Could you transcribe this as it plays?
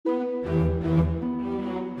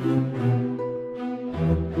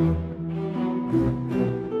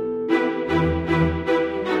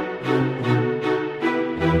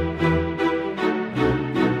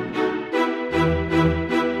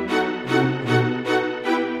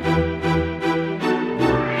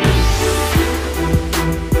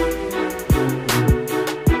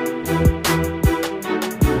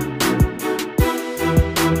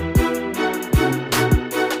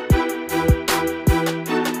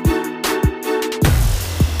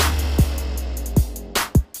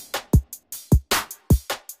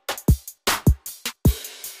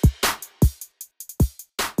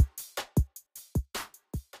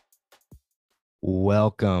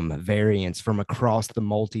Welcome, variants from across the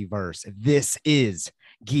multiverse. This is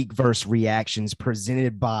Geekverse Reactions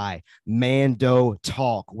presented by Mando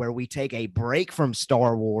Talk, where we take a break from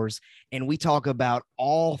Star Wars and we talk about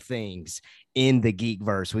all things in the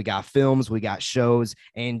Geekverse. We got films, we got shows,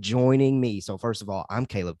 and joining me. So, first of all, I'm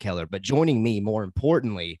Caleb Keller, but joining me, more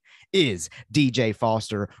importantly, is DJ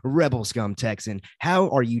Foster, Rebel Scum Texan. How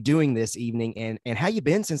are you doing this evening, and how you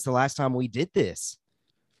been since the last time we did this?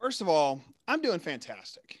 First of all, I'm doing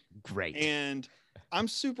fantastic. Great. And I'm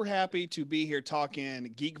super happy to be here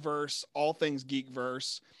talking Geekverse, all things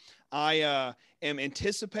Geekverse. I am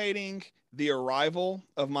anticipating the arrival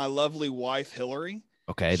of my lovely wife, Hillary.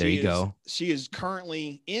 Okay, there She you is go. she is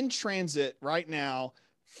currently in transit right now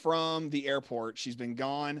from the airport. She's been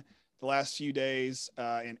gone the last few days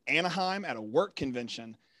in Anaheim at a work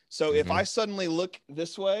convention. So if I suddenly look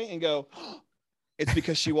this way and go, it's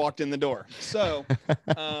because she walked in the door. So,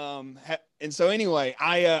 and so anyway,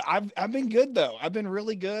 I've been good though. I've been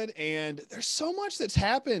really good, and there's so much that's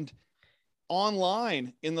happened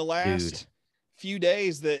online in the Dude. last few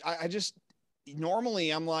days that I just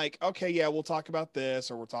normally I'm like, okay, yeah, we'll talk about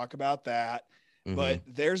this or we'll talk about that, but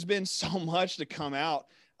there's been so much to come out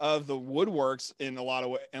of the woodworks in a lot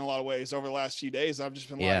of ways over the last few days. I've just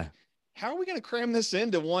been Yeah, like, how are we going to cram this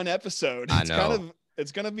into one episode? I know.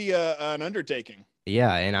 It's going to be an undertaking.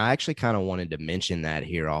 Yeah, and I actually kind of wanted to mention that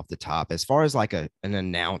here off the top, as far as like an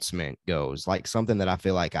announcement goes, like something that I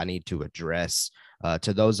feel like I need to address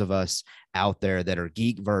to those of us out there that are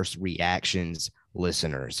Geekverse Reactions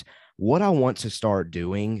listeners. What I want to start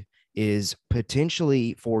doing is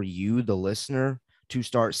potentially for you, the listener, to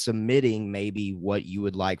start submitting maybe what you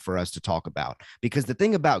would like for us to talk about. Because the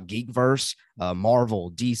thing about Geekverse,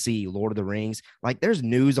 Marvel, DC, Lord of the Rings, like there's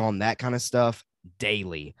news on that kind of stuff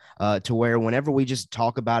daily, to where whenever we just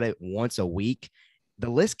talk about it once a week, the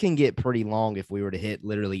list can get pretty long if we were to hit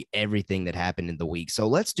literally everything that happened in the week. So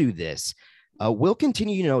let's do this. We'll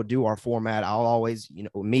continue, do our format. I'll always,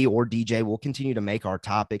 me or DJ will continue to make our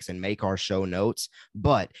topics and make our show notes.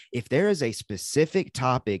 But if there is a specific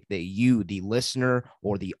topic that you, the listener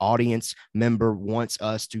or the audience member, wants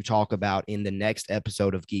us to talk about in the next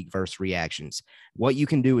episode of Geekverse Reactions, what you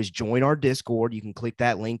can do is join our Discord. You can click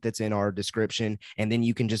that link that's in our description, and then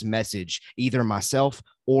you can just message either myself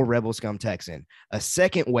or Rebel Scum Texan. A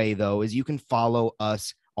second way, though, is you can follow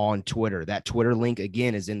us on Twitter. That Twitter link,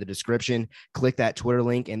 again, is in the description. Click that Twitter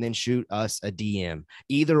link and then shoot us a DM,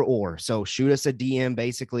 either or. So shoot us a DM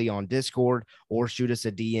basically on Discord or shoot us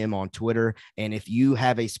a DM on Twitter. And if you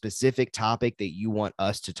have a specific topic that you want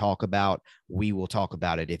us to talk about, we will talk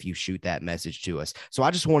about it if you shoot that message to us. So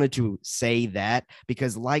I just wanted to say that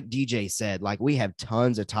because, like DJ said, like we have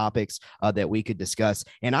tons of topics that we could discuss.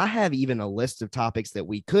 And I have even a list of topics that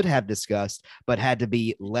we could have discussed, but had to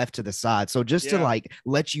be left to the side. So just to like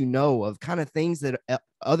let you know of kind of things that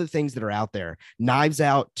other things that are out there. Knives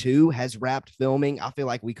Out 2 has wrapped filming. I feel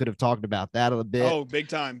like we could have talked about that a bit. Oh, big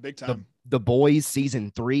time, big time. The Boys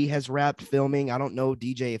season 3 has wrapped filming. I don't know,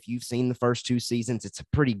 DJ, if you've seen the first 2 seasons. It's a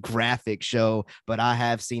pretty graphic show, but I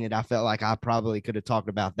have seen it. I felt like I probably could have talked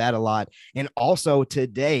about that a lot. And also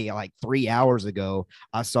today, like 3 hours ago,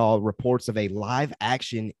 I saw reports of a live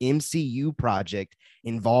action MCU project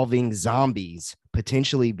involving zombies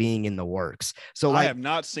potentially being in the works. So I like, have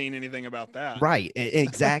not seen anything about that. right,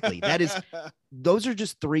 exactly. That is, those are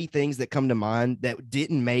just three things that come to mind that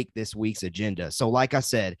didn't make this week's agenda. So, like I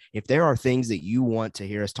said, if there are things that you want to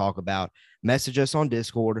hear us talk about, message us on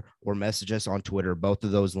Discord or message us on Twitter. Both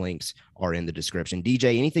of those links are in the description.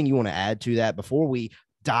 DJ, anything you want to add to that before we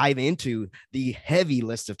dive into the heavy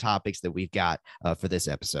list of topics that we've got for this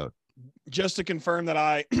episode? Just to confirm that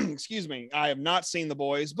I, excuse me, I have not seen The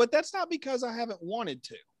Boys, but that's not because I haven't wanted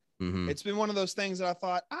to. It's been one of those things that I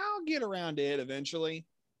thought I'll get around to it eventually.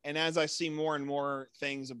 And as I see more and more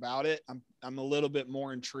things about it, I'm a little bit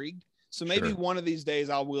more intrigued. So maybe one of these days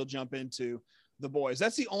I will jump into The Boys.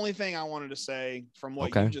 That's the only thing I wanted to say from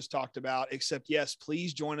what you just talked about, except yes,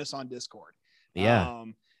 please join us on Discord. Yeah.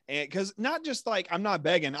 And because not just like, I'm not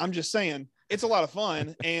begging, I'm just saying it's a lot of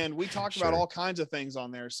fun and we talk about all kinds of things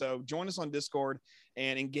on there. So join us on Discord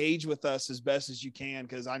and engage with us as best as you can.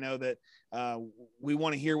 Cause I know that we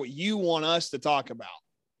want to hear what you want us to talk about.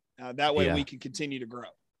 That way we can continue to grow.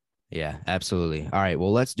 Yeah, absolutely. All right,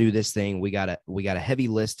 well, let's do this thing. We got a heavy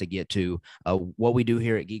list to get to. What we do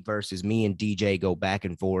here at Geekverse is me and DJ go back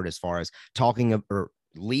and forward as far as talking or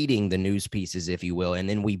leading the news pieces, if you will, and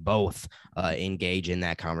then we both engage in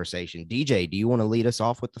that conversation. DJ, do you want to lead us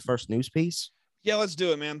off with the first news piece? Yeah, let's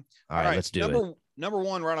do it, man. All right, let's do it. Number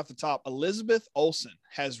one, right off the top, Elizabeth Olsen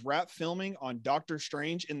has wrapped filming on Doctor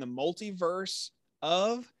Strange in the Multiverse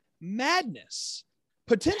of Madness.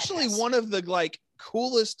 Potentially one of the like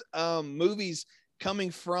coolest movies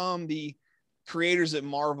coming from the creators at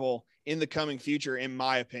Marvel in the coming future, in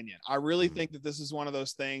my opinion. I really think that this is one of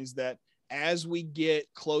those things that as we get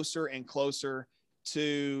closer and closer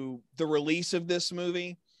to the release of this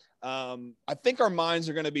movie, I think our minds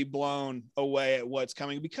are going to be blown away at what's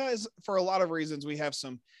coming, because for a lot of reasons, we have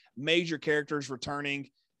some major characters returning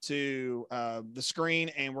to the screen,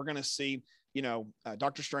 and we're going to see,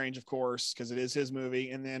 Doctor Strange, of course, because it is his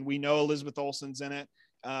movie. And then we know Elizabeth Olsen's in it.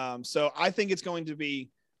 So I think it's going to be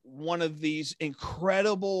one of these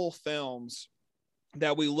incredible films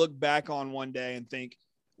that we look back on one day and think,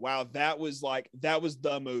 wow, that was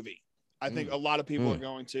the movie. I think a lot of people are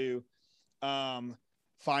going to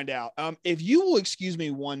find out. If you will excuse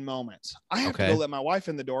me one moment, I have to go let my wife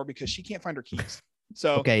in the door because she can't find her keys.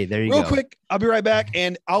 So okay, there you go. Real quick, I'll be right back,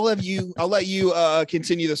 and I'll let you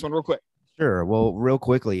continue this one real quick. Sure. Well, real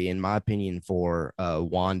quickly, in my opinion, for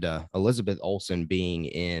Wanda, Elizabeth Olsen being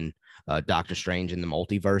in Doctor Strange in the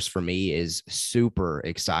Multiverse for me is super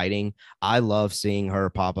exciting. I love seeing her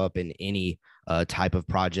pop up in any type of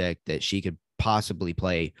project that she could possibly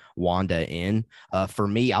play Wanda in. For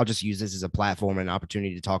me, I'll just use this as a platform and an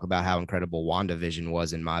opportunity to talk about how incredible WandaVision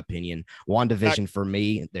was, in my opinion. WandaVision for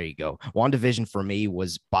me, there you go. WandaVision for me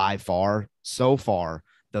was by far, so far,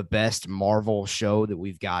 the best Marvel show that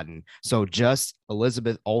we've gotten. So just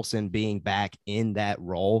Elizabeth Olsen being back in that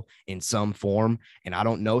role in some form, and I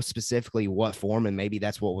don't know specifically what form, and maybe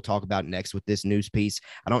that's what we'll talk about next with this news piece.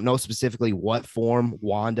 I don't know specifically what form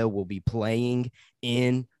Wanda will be playing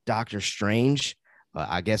in Doctor Strange.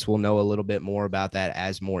 I guess we'll know a little bit more about that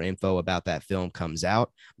as more info about that film comes out.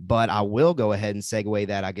 But I will go ahead and segue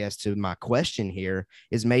that, I guess, to my question here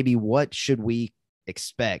is maybe what should we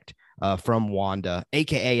expect from Wanda,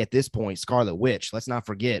 aka at this point Scarlet Witch. Let's not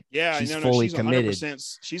forget, she's fully committed.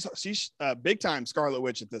 She's big time Scarlet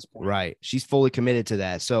Witch at this point. Right, she's fully committed to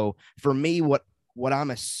that. So for me, what I'm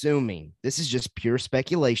assuming, this is just pure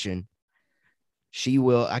speculation, she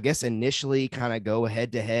will, I guess, initially kind of go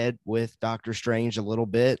head to head with Doctor Strange a little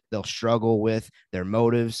bit. They'll struggle with their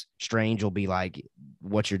motives. Strange will be like,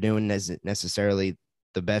 "What you're doing isn't necessarily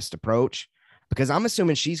the best approach," because I'm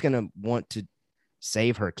assuming she's going to want to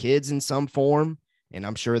save her kids in some form, and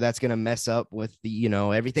I'm sure that's going to mess up with the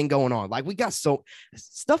everything going on. Like, we got so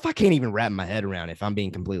stuff I can't even wrap my head around, if I'm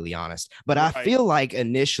being completely honest. But right. I feel like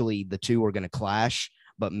initially the two are going to clash,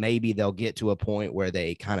 but maybe they'll get to a point where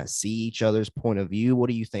they kind of see each other's point of view.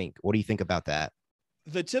 What do you think about that?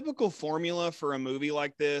 The typical formula for a movie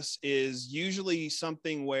like this is usually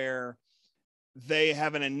something where they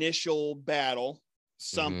have an initial battle,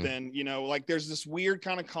 something, like there's this weird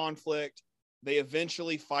kind of conflict. They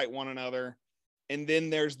eventually fight one another, and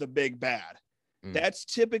then there's the big bad. That's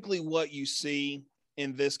typically what you see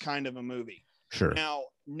in this kind of a movie. Sure. Now,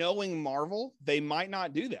 knowing Marvel, they might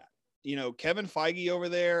not do that. Kevin Feige over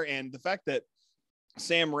there, and the fact that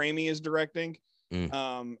Sam Raimi is directing,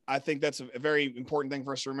 I think that's a very important thing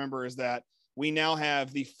for us to remember, is that we now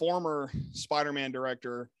have the former Spider-Man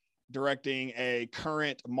director directing a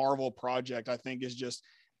current Marvel project. I think is just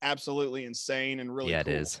absolutely insane and really cool. It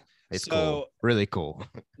is. It's cool. Really cool.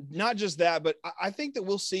 Not just that, but I think that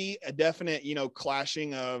we'll see a definite, clash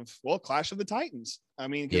of the Titans. I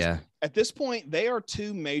mean, at this point, they are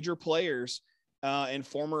two major players and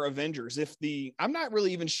former Avengers. I'm not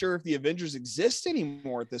really even sure if the Avengers exist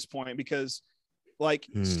anymore at this point, because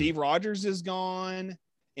Steve Rogers is gone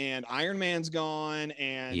and Iron Man's gone.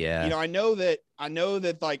 And, I know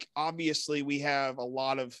that like, obviously we have a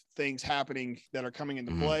lot of things happening that are coming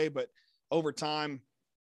into play, but over time,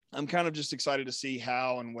 I'm kind of just excited to see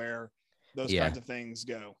how and where those kinds of things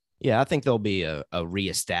go. Yeah, I think there'll be a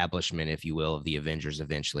reestablishment, if you will, of the Avengers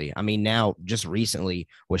eventually. I mean, now just recently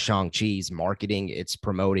with Shang-Chi's marketing, it's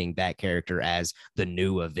promoting that character as the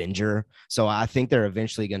new Avenger. So I think they're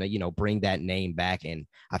eventually going to, bring that name back. And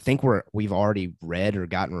I think we've already read or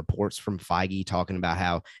gotten reports from Feige talking about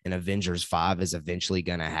how an Avengers 5 is eventually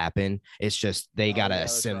going to happen. It's just they got to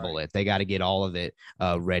assemble it. They got to get all of it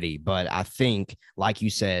ready. But I think, like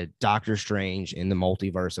you said, Doctor Strange in the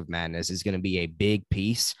Multiverse of Madness is going to be a big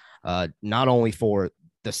piece. Not only for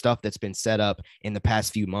the stuff that's been set up in the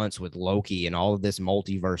past few months with Loki and all of this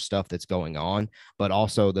multiverse stuff that's going on, but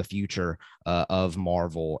also the future of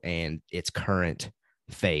Marvel and its current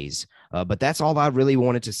phase. But that's all I really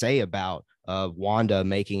wanted to say about Wanda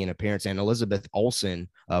making an appearance and Elizabeth Olsen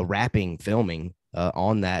wrapping filming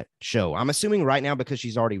on that show. I'm assuming right now, because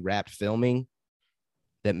she's already wrapped filming,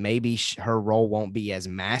 that maybe her role won't be as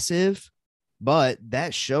massive. But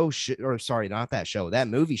that that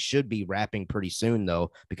movie should be wrapping pretty soon,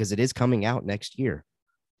 though, because it is coming out next year.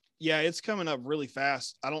 Yeah, it's coming up really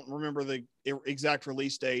fast. I don't remember the exact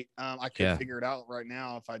release date. I could figure it out right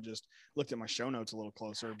now if I just looked at my show notes a little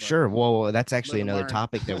closer. But Sure. Well, that's actually live and another learn.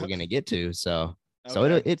 topic that we're going to get to. So,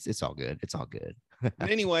 Okay. it's all good. It's all good.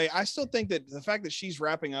 But anyway, I still think that the fact that she's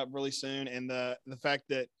wrapping up really soon, and the fact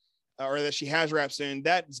that or that she has wrapped soon,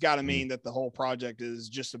 that's got to mean that the whole project is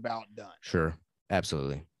just about done. Sure.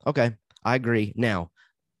 Absolutely. Okay. I agree. Now,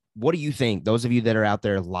 what do you think? Those of you that are out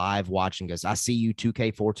there live watching us, I see you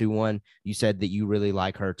 2K421. You said that you really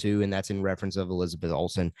like her too, and that's in reference of Elizabeth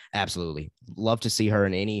Olsen. Absolutely. Love to see her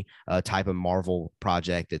in any type of Marvel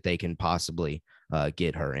project that they can possibly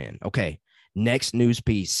get her in. Okay. Next news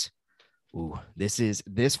piece. Ooh, this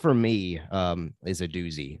for me is a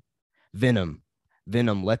doozy. Venom,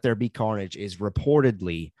 Let There Be Carnage is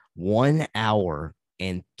reportedly 1 hour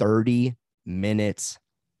and 30 minutes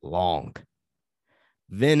long.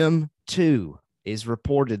 Venom 2 is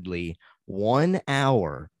reportedly 1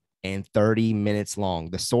 hour and 30 minutes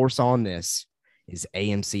long. The source on this is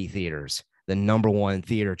AMC Theaters, the #1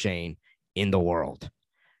 theater chain in the world.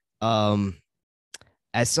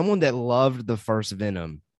 As someone that loved the first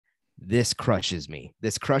Venom, this crushes me.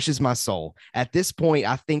 This crushes my soul. At this point,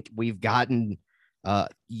 I think we've gotten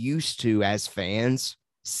used to, as fans,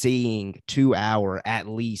 seeing 2 hour at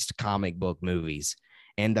least comic book movies.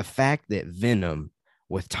 And the fact that Venom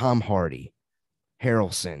with Tom Hardy,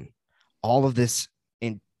 Harrelson, all of this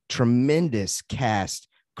in tremendous cast,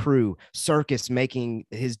 crew, Serkis making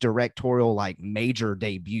his directorial like major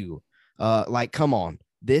debut. Like, come on,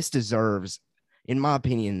 this deserves, in my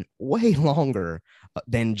opinion, way longer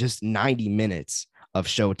than just 90 minutes of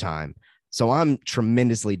showtime. So I'm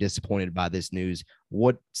tremendously disappointed by this news.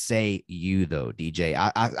 What say you, though, DJ?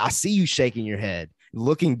 I see you shaking your head,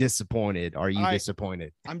 looking disappointed. Are you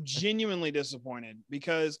disappointed? I'm genuinely disappointed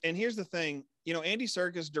because, and here's the thing, Andy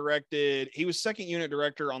Serkis he was second unit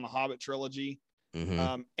director on the Hobbit trilogy,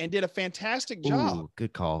 and did a fantastic job. Ooh,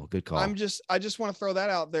 good call. Good call. I just want to throw that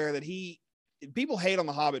out there that people hate on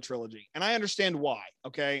the Hobbit trilogy, and I understand why.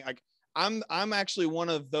 Okay. Like, I'm actually one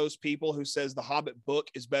of those people who says the Hobbit book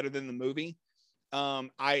is better than the movie.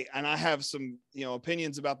 I have some,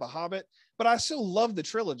 opinions about the Hobbit, but I still love the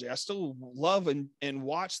trilogy. I still love and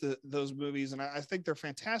watch those movies. And I think they're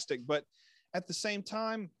fantastic. But at the same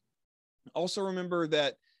time, also remember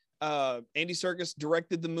that, Andy Serkis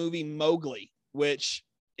directed the movie Mowgli, which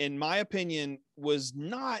in my opinion was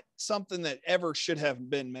not something that ever should have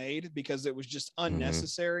been made because it was just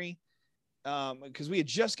unnecessary. Because we had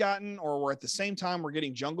just gotten, or we're at the same time, we're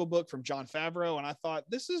getting Jungle Book from Jon Favreau. And I thought,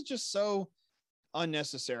 this is just so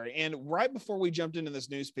unnecessary. And right before we jumped into this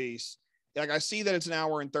news piece, like, I see that it's 1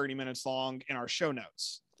 hour and 30 minutes long in our show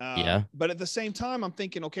notes. But at the same time, I'm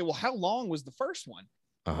thinking, okay, well, how long was the first one?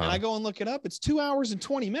 And I go and look it up. It's 2 hours and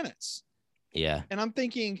 20 minutes. Yeah. And I'm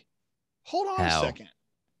thinking, hold on a second.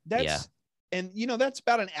 And that's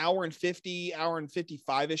about 1 hour and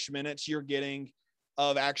 55-ish minutes you're getting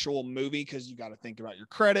of actual movie, because you got to think about your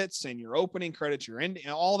credits and your opening credits, your ending,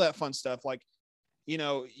 and all that fun stuff. Like, you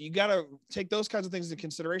got to take those kinds of things into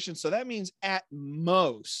consideration. So that means at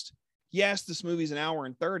most, yes, this movie's 1 hour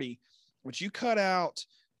and 30, but you cut out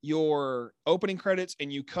your opening credits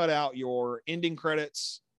and you cut out your ending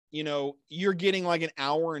credits, you're getting like 1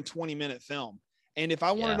 hour and 20-minute film. And if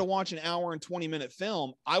I wanted to watch 1 hour and 20-minute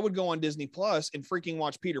film, I would go on Disney Plus and freaking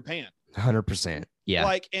watch Peter Pan. 100%. Yeah.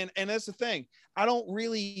 Like, and that's the thing. I don't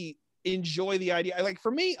really enjoy the idea. Like,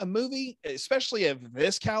 for me, a movie, especially of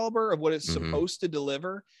this caliber of what it's supposed to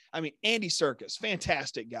deliver. I mean, Andy Serkis,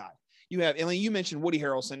 fantastic guy. You mentioned Woody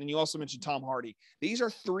Harrelson, and you also mentioned Tom Hardy. These are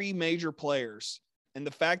 3 major players. And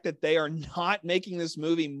the fact that they are not making this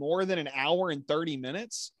movie more than 1 hour and 30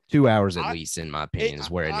 minutes, 2 hours at least, in my opinion, is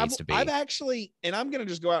where it needs to be. I've actually, and I'm going to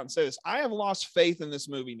just go out and say this, I have lost faith in this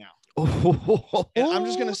movie now. And I'm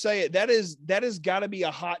just going to say it. That has got to be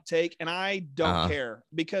a hot take. And I don't care,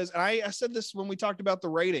 because I said this when we talked about the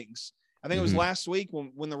ratings. I think it was last week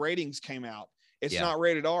when the ratings came out. It's not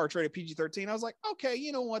rated R, it's rated PG-13. I was like, okay,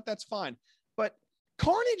 you know what? That's fine. But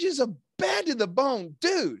Carnage is a bad to the bone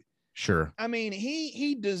dude. Sure. I mean,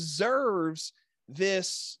 he deserves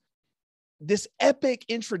this epic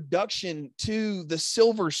introduction to the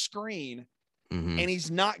silver screen, and he's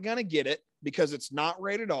not going to get it because it's not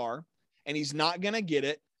rated R, and he's not going to get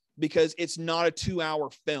it because it's not a 2-hour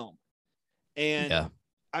film. And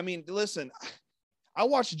I mean, listen, I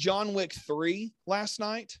watched John Wick 3 last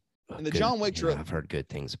night, and John Wick trilogy. I've heard good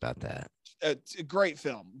things about that. It's a great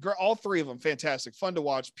film. All 3 of them fantastic, fun to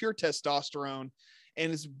watch, pure testosterone.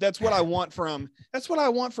 And that's what I want from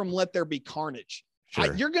Let There Be Carnage.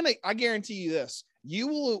 Sure. I guarantee you this, you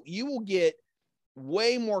will get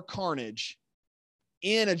way more carnage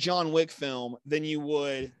in a John Wick film than you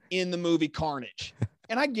would in the movie Carnage.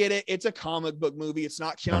 And I get it. It's a comic book movie. It's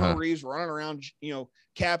not Keanu Reeves running around,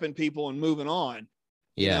 capping people and moving on.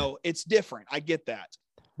 It's different. I get that.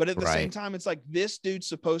 But at the same time, it's like, this dude's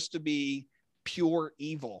supposed to be pure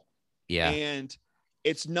evil. Yeah. And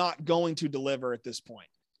it's not going to deliver at this point.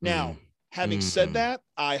 Now, having said that,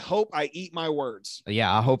 I hope I eat my words.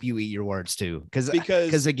 Yeah, I hope you eat your words too.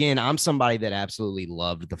 Because again, I'm somebody that absolutely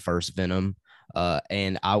loved the first Venom.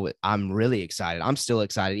 And I'm really excited. I'm still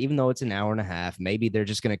excited, even though it's an hour and a half. Maybe they're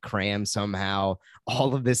just going to cram somehow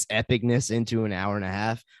all of this epicness into an hour and a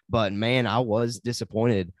half. But man, I was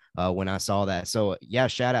disappointed when I saw that. So yeah,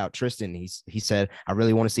 shout out Tristan. He said, I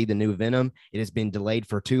really want to see the new Venom. It has been delayed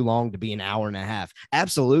for too long to be an hour and a half.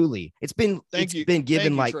 Absolutely. It's been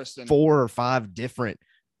given like Tristan. 4 or 5 different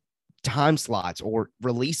time slots or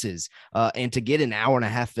releases. And to get an hour and a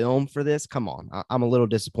half film for this, come on. I'm a little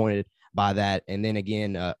disappointed by that. And then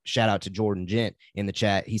again, shout out to Jordan Gent in the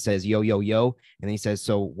chat. He says, yo, yo, yo. And then he says,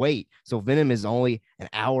 so wait, so Venom is only an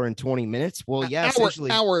hour and 20 minutes. Well, yeah,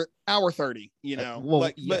 essentially hour 30,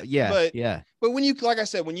 but when you, like I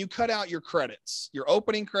said, when you cut out your credits, your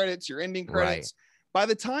opening credits, your ending credits, by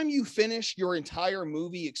the time you finish your entire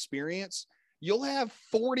movie experience, you'll have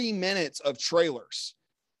 40 minutes of trailers.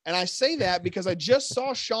 And I say that because I just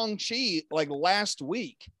saw Shang-Chi like last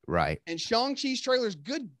week. Right. And Shang-Chi's trailers,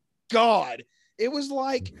 good God, it was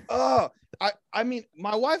like, I mean,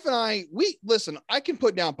 my wife and I can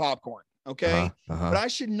put down popcorn, okay? But I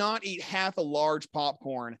should not eat half a large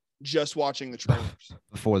popcorn just watching the trailers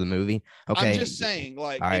before the movie. Okay. I'm just saying,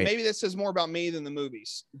 like, and maybe this says more about me than the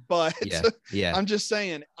movies, but yeah. I'm just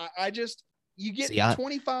saying, you get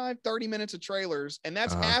 25, 30 minutes of trailers, and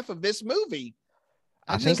that's half of this movie.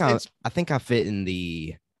 I think I fit in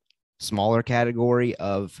the smaller category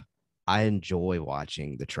of I enjoy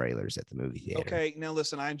watching the trailers at the movie theater. Okay, now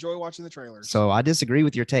listen, I enjoy watching the trailers. So I disagree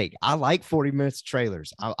with your take. I like 40 minutes of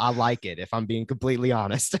trailers. I like it, if I'm being completely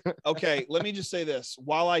honest. Okay, let me just say this.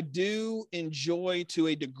 While I do enjoy to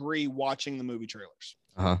a degree watching the movie trailers,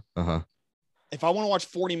 if I want to watch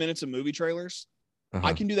 40 minutes of movie trailers,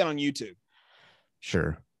 I can do that on YouTube.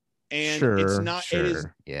 Sure. And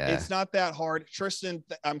it's not that hard. Tristan,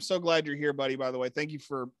 I'm so glad you're here, buddy, by the way. Thank you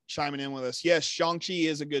for chiming in with us. Yes, Shang-Chi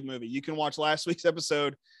is a good movie. You can watch last week's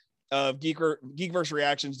episode of Geekverse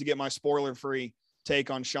Reactions to get my spoiler-free take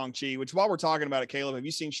on Shang-Chi, which while we're talking about it, Caleb, have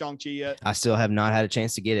you seen Shang-Chi yet? I still have not had a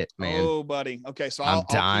chance to get it, man. Oh, buddy. Okay, so I'm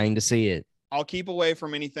dying to see it. I'll keep away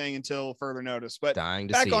from anything until further notice. But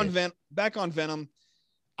back on Venom,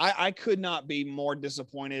 I could not be more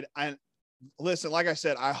disappointed. Listen, like I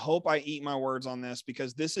said, I hope I eat my words on this,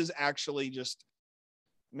 because this is actually just,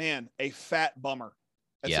 man, a fat bummer.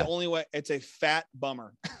 That's the only way. It's a fat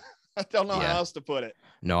bummer. I don't know how else to put it.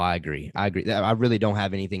 No, I agree. I really don't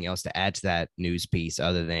have anything else to add to that news piece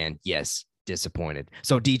other than, yes, disappointed.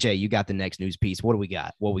 So DJ, you got the next news piece. What do we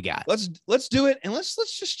got? Let's do it. And let's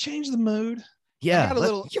just change the mood. Yeah.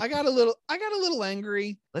 I got a little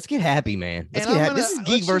angry. Let's get happy, man. This is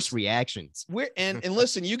Geekverse Reactions. And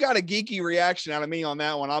listen, you got a geeky reaction out of me on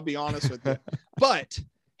that one. I'll be honest with you. But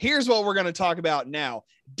here's what we're going to talk about now.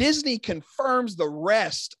 Disney confirms the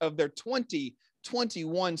rest of their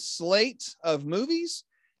 2021 slate of movies,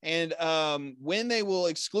 and when they will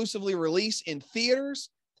exclusively release in theaters.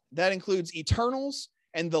 That includes Eternals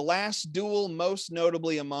and The Last Duel, most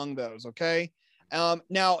notably among those. Okay.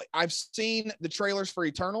 Now I've seen the trailers for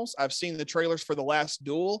Eternals. I've seen the trailers for The Last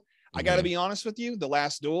Duel. I got to be honest with you. The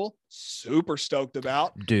Last Duel, super stoked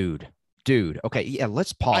about. Dude. Okay. Yeah.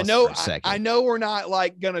 Let's pause for a second. I know we're not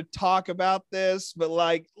like going to talk about this, but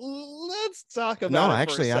like, let's talk about it. No,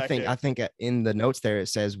 actually, I think in the notes there, it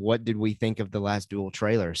says, what did we think of The Last Duel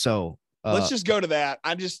trailer? So let's just go to that.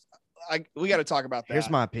 We got to talk about that. Here's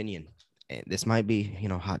my opinion. And this might be,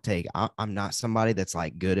 hot take. I'm not somebody that's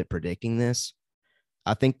like good at predicting this.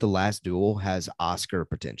 I think The Last Duel has Oscar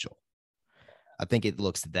potential. I think it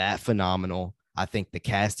looks that phenomenal. I think the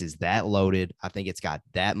cast is that loaded. I think it's got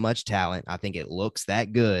that much talent. I think it looks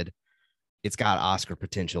that good. It's got Oscar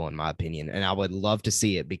potential, in my opinion. And I would love to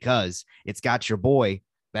see it because it's got your boy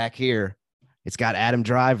back here. It's got Adam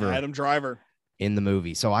Driver in the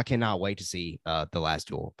movie. So I cannot wait to see The Last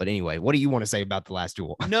Duel. But anyway, what do you want to say about The Last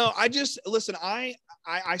Duel? No, listen, I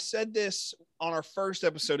said this on our first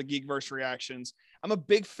episode of Geekverse Reactions. I'm a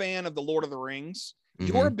big fan of The Lord of the Rings.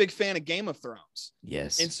 You're a big fan of Game of Thrones.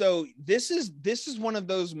 Yes. And so this is one of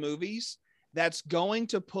those movies that's going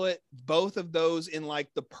to put both of those in like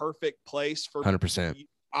the perfect place for 100%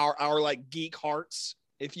 our like geek hearts,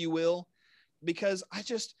 if you will, because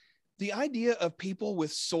the idea of people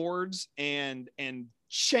with swords and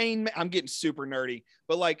I'm getting super nerdy,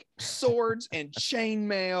 but like swords and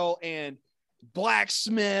chainmail and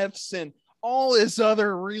blacksmiths and all this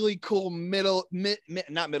other really cool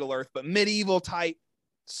not Middle Earth, but medieval type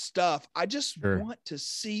stuff. I just want to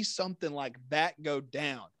see something like that go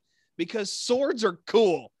down because swords are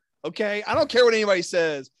cool. Okay. I don't care what anybody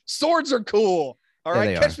says. Swords are cool. All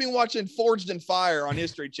right. Catch me watching Forged in Fire on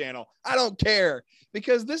History Channel. I don't care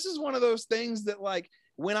because this is one of those things that like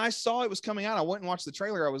when I saw it was coming out, I went and watched the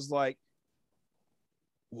trailer. I was like,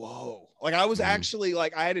 whoa. Like I was actually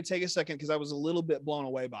like, I had to take a second because I was a little bit blown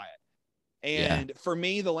away by it. And for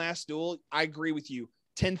me, The Last Duel, I agree with you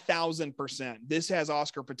 10,000%. This has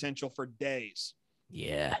Oscar potential for days.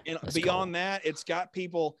 Yeah. And beyond that, it's got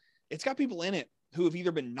people in it who have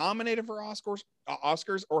either been nominated for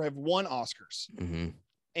Oscars or have won Oscars. Mm-hmm.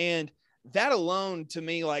 And that alone to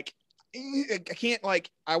me, like, I can't like,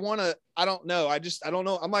 I don't know. I don't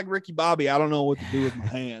know. I'm like Ricky Bobby. I don't know what to do with my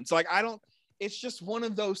hands. Like, it's just one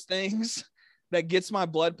of those things that gets my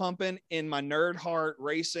blood pumping and my nerd heart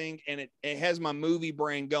racing. And it has my movie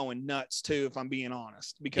brain going nuts too, if I'm being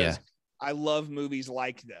honest, because I love movies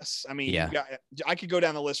like this. I mean, I could go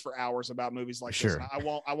down the list for hours about movies like this.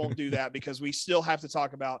 I won't do that because we still have to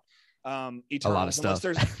talk about Eternals, a lot of stuff.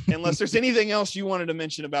 Unless there's anything else you wanted to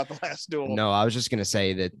mention about The Last Duel. No, I was just going to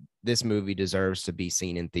say that this movie deserves to be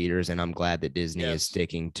seen in theaters, and I'm glad that Disney is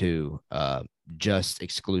sticking to just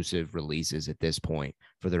exclusive releases at this point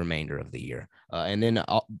for the remainder of the year. And then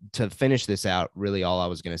to finish this out, really all I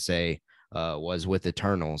was going to say was with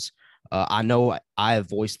Eternals. I know I have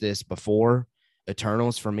voiced this before.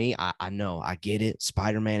 Eternals for me, I know, I get it.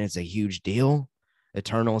 Spider-Man is a huge deal.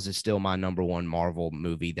 Eternals is still my number one Marvel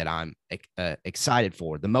movie that I'm excited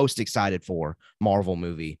for, the most excited for Marvel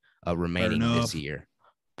movie remaining this year.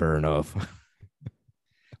 Fair enough.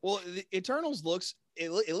 Well, Eternals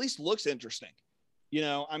at least looks interesting. You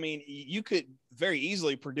know, I mean, you could very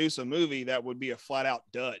easily produce a movie that would be a flat out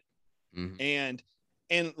dud. Mm-hmm.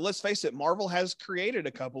 And let's face it, Marvel has created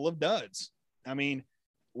a couple of duds. I mean,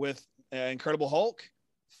 with Incredible Hulk,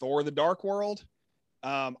 Thor: The Dark World.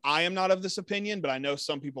 I am not of this opinion, but I know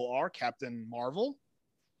some people are. Captain Marvel.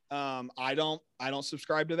 I don't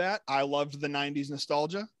subscribe to that. I loved the 90s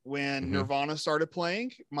nostalgia when Nirvana started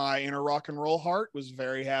playing. My inner rock and roll heart was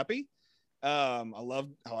very happy. I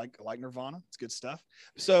like Nirvana. It's good stuff.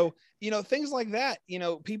 So, you know, things like that, you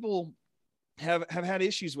know, people have had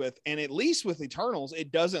issues with, and at least with Eternals,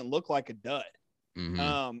 it doesn't look like a dud.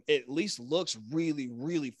 It at least looks really,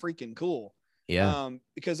 really freaking cool. Yeah.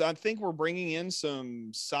 Because I think we're bringing in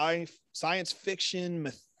some science fiction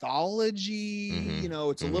mythology. You know,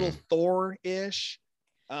 it's a little Thor-ish,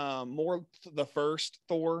 more the first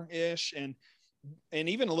Thor-ish, and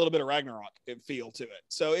even a little bit of Ragnarok feel to it.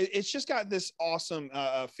 So it's just got this awesome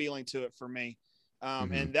feeling to it for me.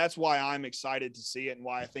 And that's why I'm excited to see it and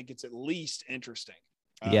why I think it's at least interesting.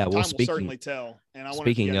 Well, time will certainly tell. And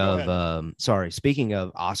speaking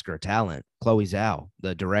of Oscar talent, Chloe Zhao,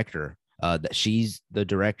 the director, that she's the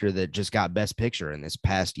director that just got Best Picture in this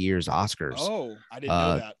past year's Oscars. Oh, I didn't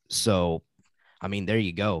know that. So, I mean, there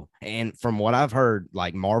you go. And from what I've heard,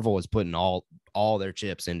 like Marvel is putting all their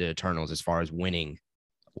chips into Eternals as far as winning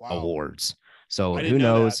awards. So who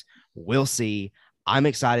knows? We'll see. I'm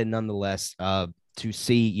excited nonetheless to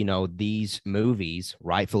see, you know, these movies,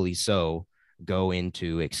 rightfully so, go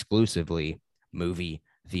into exclusively movie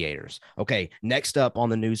theaters. Okay, next up on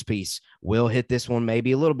the news piece, we'll hit this one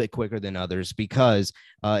maybe a little bit quicker than others because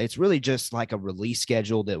it's really just like a release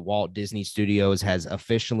schedule that Walt Disney Studios has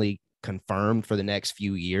officially confirmed for the next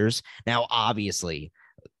few years. Now, obviously,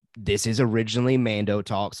 this is originally Mando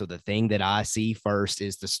talk, so the thing that I see first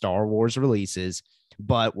is the Star Wars releases,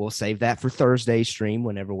 but we'll save that for Thursday's stream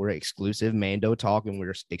whenever we're exclusive Mando talk and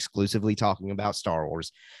we're exclusively talking about Star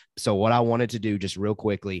Wars. So what I wanted to do just real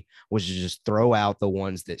quickly was to just throw out the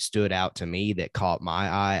ones that stood out to me that caught my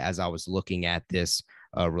eye as I was looking at this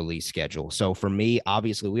release schedule. So for me,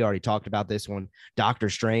 obviously, we already talked about this one, Doctor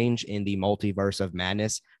Strange in the Multiverse of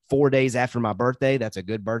Madness, 4 days after my birthday. That's a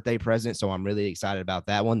good birthday present. So I'm really excited about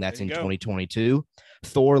that one. That's in 2022.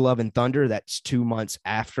 Thor: Love and Thunder. That's 2 months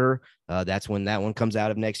after. That's when that one comes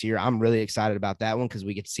out of next year. I'm really excited about that one because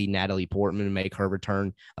we get to see Natalie Portman make her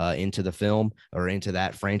return into the film or into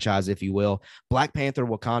that franchise, if you will. Black Panther: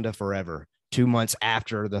 Wakanda Forever, 2 months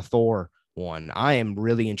after the Thor one. I am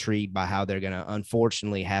really intrigued by how they're going to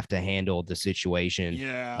unfortunately have to handle the situation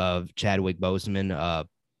of Chadwick Boseman.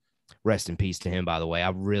 Rest in peace to him, by the way.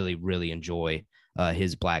 I really, really enjoy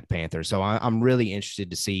his Black Panther. So I'm really interested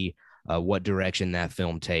to see what direction that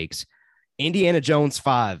film takes. Indiana Jones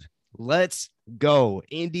 5. Let's go.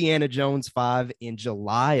 Indiana Jones 5 in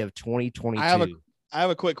July of 2022. I have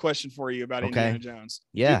a quick question for you about Okay. Indiana Jones.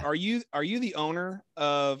 Yeah. Are you the owner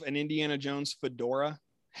of an Indiana Jones fedora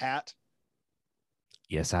hat?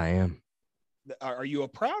 Yes, I am. Are you a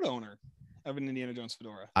proud owner of an Indiana Jones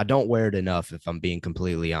fedora? I don't wear it enough, if I'm being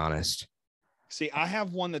completely honest. See, I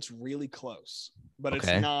have one that's really close, but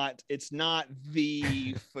Okay. it's not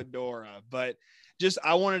the fedora. But just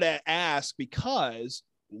I wanted to ask because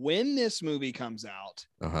when this movie comes out,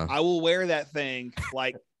 Uh-huh. I will wear that thing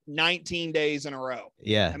like 19 days in a row.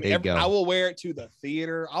 Yeah, I mean, there you go. I will wear it to the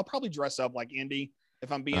theater. I'll probably dress up like Indy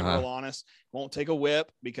if I'm being real honest. Won't take a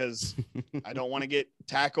whip because I don't want to get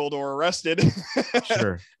tackled or arrested.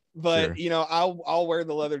 Sure. But sure. you know, I'll wear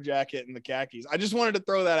the leather jacket and the khakis. I just wanted to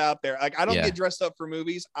throw that out there. Like I don't get dressed up for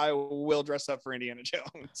movies. I will dress up for Indiana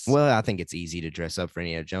Jones. Well, I think it's easy to dress up for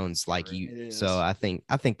Indiana Jones, like Sure, you. So I think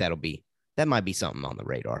that might be something on the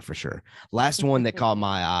radar for sure. Last one that caught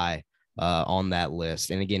my eye on that list,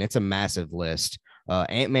 and again, it's a massive list.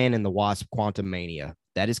 Ant-Man and the Wasp: Quantumania.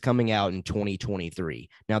 That is coming out in 2023.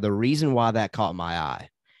 Now, the reason why that caught my eye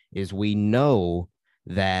is we know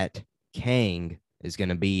that Kang is going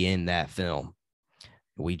to be in that film.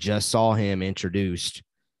 We just saw him introduced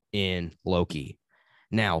in Loki.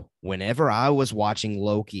 Now, whenever I was watching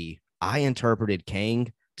Loki, I interpreted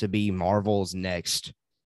Kang to be Marvel's next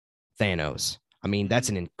Thanos. I mean, that's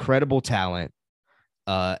an incredible talent,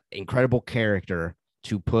 incredible character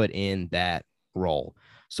to put in that role.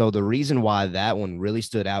 So the reason why that one really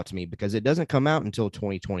stood out to me, because it doesn't come out until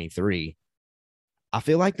 2023, I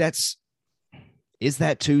feel like is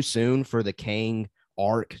that too soon for the Kang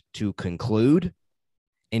arc to conclude?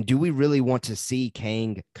 And do we really want to see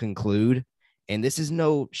Kang conclude? And this is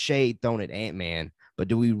no shade thrown at Ant-Man, but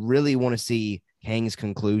do we really want to see Kang's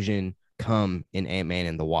conclusion come in Ant-Man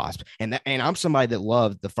and the Wasp? And I'm somebody that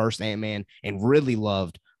loved the first Ant-Man and really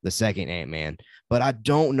loved the second Ant-Man, but I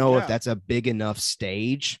don't know if that's a big enough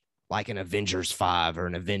stage, like an Avengers 5 or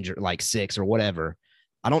an Avenger like 6 or whatever.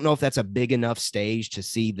 I don't know if that's a big enough stage to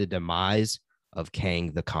see the demise of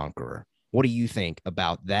Kang the Conqueror. What do you think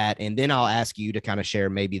about that? And then I'll ask you to kind of share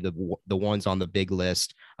maybe the ones on the big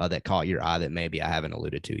list that caught your eye that maybe I haven't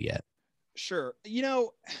alluded to yet. Sure. You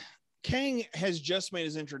know, Kang has just made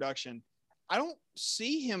his introduction. I don't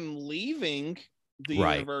see him leaving the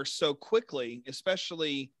universe so quickly,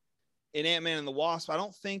 especially in Ant-Man and the Wasp. I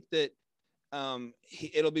don't think that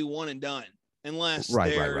it'll be one and done unless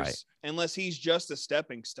unless he's just a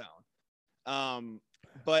stepping stone.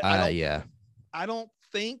 But I don't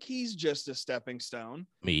think he's just a stepping stone.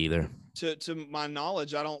 Me either. To my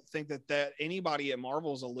knowledge, I don't think that anybody at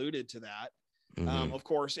Marvel's alluded to that. Of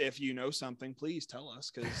course, if you know something, please tell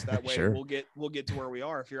us, because that way we'll get to where we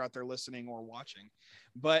are if you're out there listening or watching.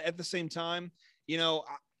 But at the same time, you know,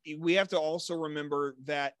 we have to also remember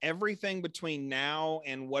that everything between now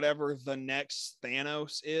and whatever the next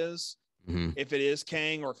Thanos is, if it is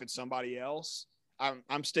Kang or if it's somebody else,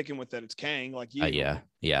 I'm sticking with that it's Kang, like you.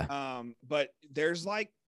 But there's like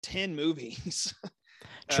 10 movies.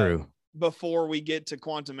 True. Before we get to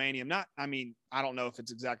Quantumania. I don't know if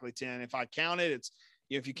it's exactly 10. If I count it, it's,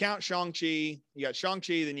 if you count Shang-Chi, you got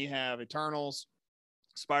Shang-Chi, then you have Eternals,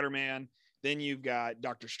 Spider-Man, then you've got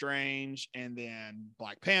Doctor Strange, and then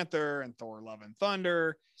Black Panther and Thor: Love and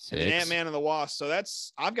Thunder, 6. And then Ant-Man and the Wasp. So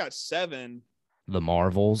I've got 7. The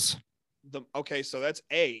Marvels. So that's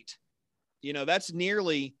 8. You know, that's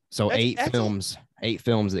nearly 8 films. 8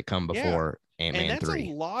 films that come before Ant-Man 3. And that's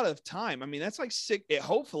a lot of time. I mean, that's like 6.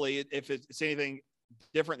 Hopefully, if it's anything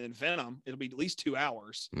different than Venom, it'll be at least 2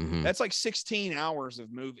 hours. That's like 16 hours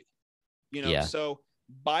of movie. You know, so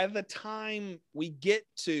by the time we get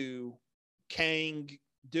to Kang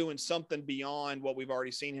doing something beyond what we've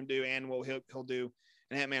already seen him do and what he'll do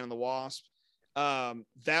in Ant-Man and the Wasp,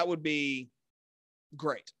 that would be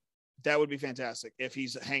great. That would be fantastic if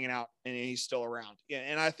he's hanging out and he's still around. Yeah,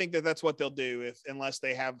 and I think that's what they'll do unless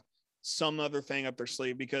they have some other thing up their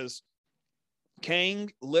sleeve, because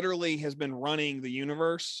Kang literally has been running the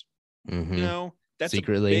universe. You know, that's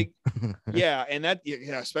secretly. And that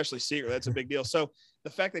especially secret. That's a big deal. So the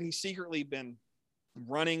fact that he's secretly been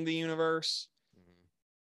running the universe,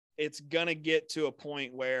 it's gonna get to a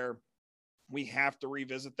point where we have to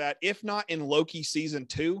revisit that. If not in Loki season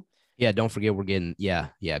 2. Yeah, don't forget we're getting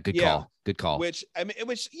good call. Which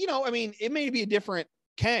it may be a different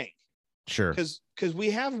Kang. Sure. Because we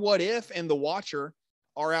have What If and The Watcher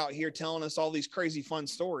are out here telling us all these crazy fun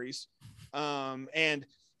stories. And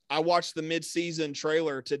I watched the mid-season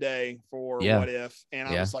trailer today for What If, and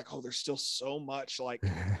I was like, oh, there's still so much like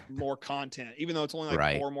more content, even though it's only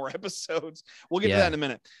like 4 more episodes. We'll get to that in a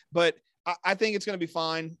minute. But I think it's going to be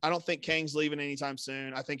fine. I don't think Kang's leaving anytime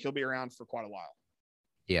soon. I think he'll be around for quite a while.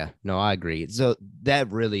 Yeah, no, I agree. So that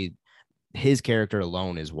really, his character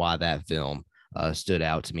alone is why that film stood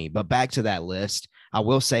out to me. But back to that list, I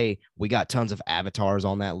will say we got tons of avatars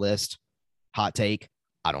on that list. Hot take,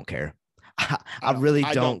 I don't care. I really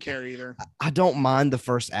I don't don't. care either. I don't mind the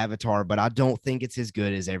first Avatar, but I don't think it's as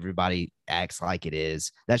good as everybody acts like it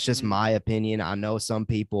is. That's just my opinion. I know some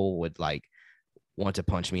people would like want to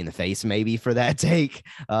punch me in the face maybe for that take,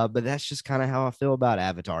 but that's just kind of how I feel about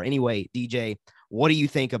Avatar. Anyway, DJ, what do you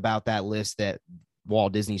think about that list that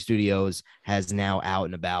Walt Disney Studios has now out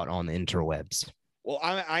and about on the interwebs? Well,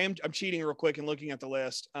 I'm cheating real quick and looking at the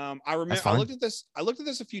list. I That's remember fine. I looked at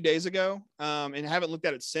this a few days ago, and haven't looked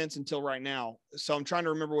at it since until right now. So I'm trying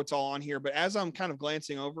to remember what's all on here. But as I'm kind of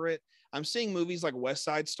glancing over it, I'm seeing movies like West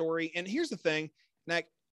Side Story. And here's the thing, Nick.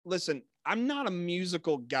 Listen, I'm not a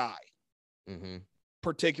musical guy,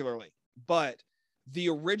 particularly, but the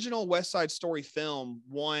original West Side Story film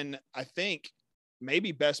won, I think,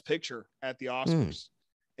 maybe Best Picture at the Oscars,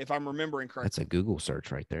 if I'm remembering correctly. That's a Google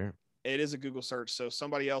search right there. It is a Google search, so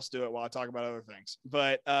somebody else do it while I talk about other things.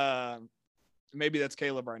 But maybe that's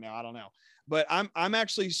Caleb right now. I don't know. But I'm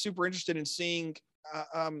actually super interested in seeing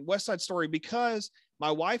West Side Story because my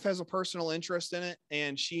wife has a personal interest in it,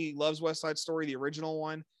 and she loves West Side Story, the original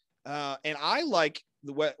one. And I like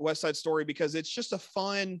the West Side Story because it's just a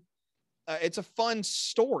fun. It's a fun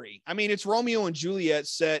story. I mean, it's Romeo and Juliet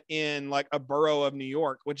set in like a borough of New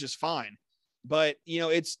York, which is fine, but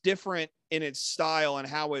it's different in its style and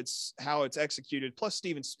how it's executed. Plus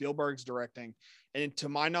Steven Spielberg's directing. And to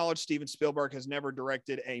my knowledge, Steven Spielberg has never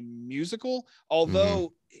directed a musical,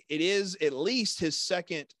 although it is at least his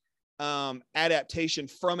second adaptation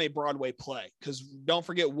from a Broadway play. Because don't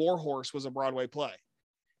forget, War Horse was a Broadway play.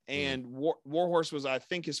 And War Horse was, I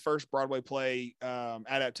think, his first Broadway play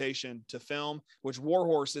adaptation to film, which War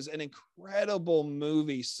Horse is an incredible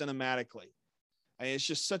movie cinematically. I mean, it's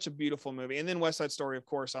just such a beautiful movie. And then West Side Story, of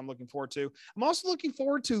course, I'm looking forward to. I'm also looking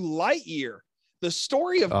forward to Lightyear, the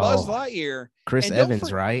story of Buzz Lightyear. Chris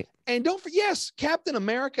Evans, right? And don't forget, yes, Captain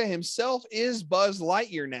America himself is Buzz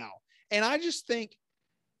Lightyear now. And I just think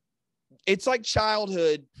it's like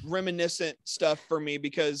childhood reminiscent stuff for me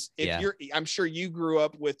because I'm sure you grew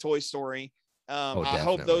up with Toy Story. I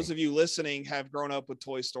hope those of you listening have grown up with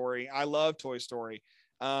Toy Story. I love Toy Story.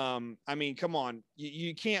 I mean, come on,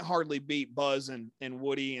 you can't hardly beat Buzz and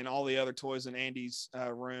Woody and all the other toys in Andy's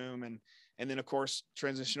room. And then of course,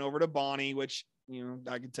 transition over to Bonnie, which,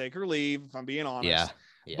 I could take her leave if I'm being honest.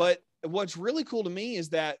 Yeah. But what's really cool to me is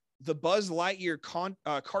that the Buzz Lightyear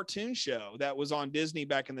cartoon show that was on Disney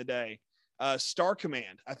back in the day, Star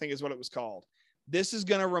Command, I think is what it was called. This is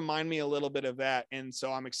going to remind me a little bit of that. And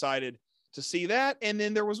so I'm excited to see that. And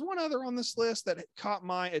then there was one other on this list that caught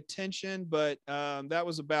my attention, but that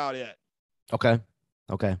was about it. Okay.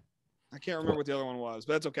 I can't remember what the other one was,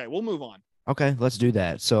 but that's okay. We'll move on. Okay, let's do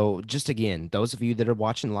that. So just again, those of you that are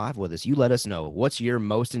watching live with us, you let us know what's your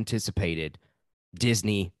most anticipated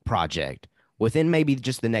Disney project within maybe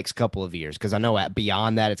just the next couple of years. Because I know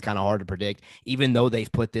beyond that, it's kind of hard to predict. Even though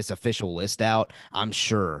they've put this official list out, I'm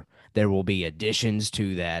sure there will be additions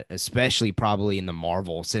to that, especially probably in the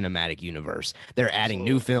Marvel Cinematic Universe. They're adding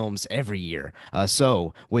new films every year.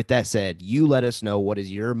 So with that said, you let us know what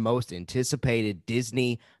is your most anticipated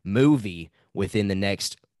Disney movie within the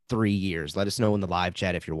next 3 years. Let us know in the live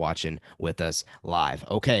chat if you're watching with us live.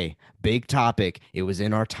 Okay, big topic. It was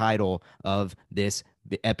in our title of this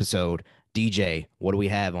episode. DJ, what do we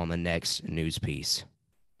have on the next news piece?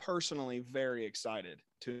 Personally, very excited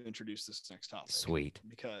to introduce this next topic. Sweet.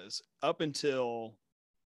 Because up until,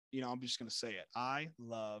 I'm just going to say it, I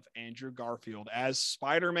love Andrew Garfield as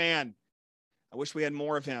Spider-Man. I wish we had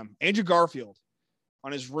more of him. Andrew Garfield,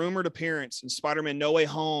 on his rumored appearance in Spider-Man No Way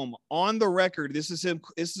Home, on the record, this is him.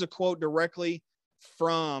 This is a quote directly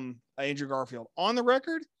from Andrew Garfield. On the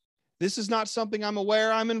record, this is not something I'm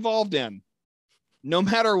aware I'm involved in. No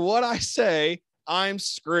matter what I say, I'm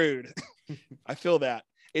screwed. I feel that.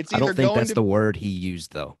 It's either I don't think that's the word he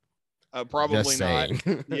used, though. Probably not.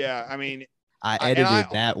 Yeah, I mean, I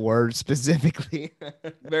edited that word specifically.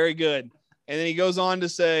 Very good. And then he goes on to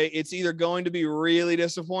say it's either going to be really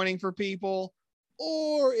disappointing for people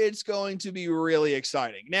or it's going to be really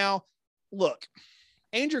exciting. Now, look,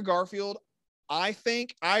 Andrew Garfield, I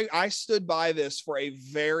think I stood by this for a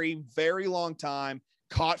very, very long time,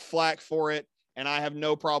 caught flack for it, and I have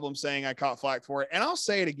no problem saying I caught flack for it. And I'll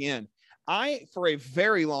say it again. I, for a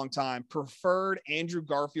very long time, preferred Andrew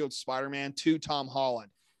Garfield's Spider-Man to Tom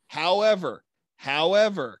Holland. However,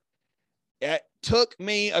 it took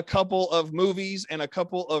me a couple of movies and a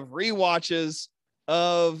couple of rewatches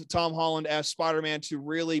of Tom Holland as Spider-Man to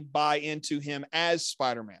really buy into him as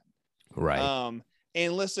Spider-Man. Right.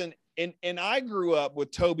 And listen, and I grew up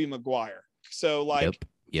with Tobey Maguire. So like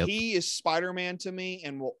Yep. he is Spider-Man to me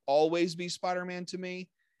and will always be Spider-Man to me.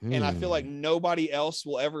 And I feel like Hmm. nobody else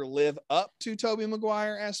will ever live up to Tobey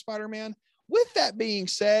Maguire as Spider-Man. With that being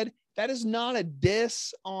said, that is not a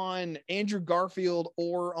diss on Andrew Garfield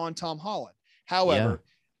or on Tom Holland. Yeah. However,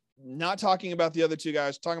 not talking about the other two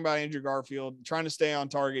guys, talking about Andrew Garfield, trying to stay on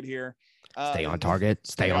target here. Stay on target.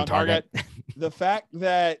 Stay on target. The fact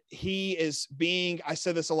that he is being, I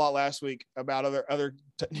said this a lot last week about other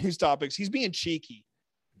news topics. He's being cheeky.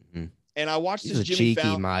 Mhm. And I watched He's this a Jimmy cheeky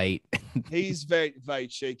Fallon. mite. He's very, very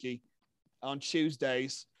cheeky on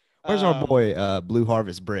Tuesdays. Where's our boy, Blue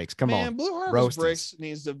Harvest Bricks? Come on, Blue Harvest roast Bricks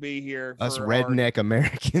needs to be here us for redneck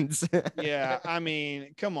Americans. yeah, I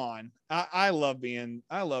mean, come on. I love being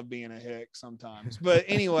a hick sometimes. But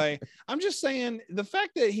anyway, I'm just saying the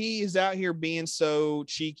fact that he is out here being so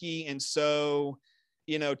cheeky and so,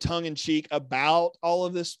 tongue in cheek about all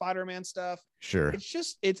of this Spider-Man stuff. Sure.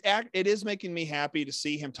 It is making me happy to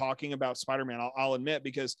see him talking about Spider-Man. I'll admit,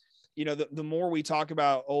 because the more we talk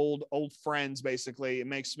about old friends, basically, it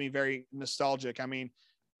makes me very nostalgic. I mean,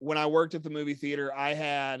 when I worked at the movie theater, I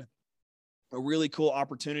had a really cool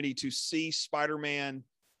opportunity to see Spider-Man,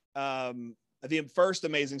 the first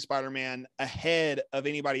Amazing Spider-Man, ahead of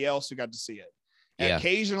anybody else who got to see it. Yeah.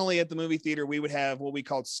 Occasionally at the movie theater, we would have what we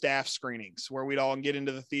called staff screenings, where we'd all get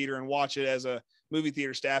into the theater and watch it as a movie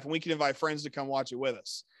theater staff, and we could invite friends to come watch it with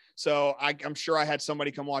us. So I'm sure I had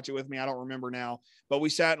somebody come watch it with me. I don't remember now, but we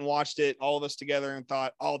sat and watched it, all of us together, and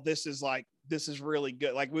thought, oh, this is really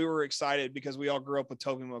good. Like, we were excited because we all grew up with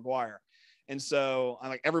Tobey Maguire. And so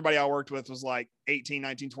like everybody I worked with was like 18,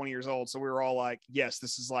 19, 20 years old. So we were all like, yes,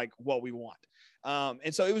 this is like what we want.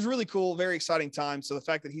 And so it was really cool, very exciting time. So the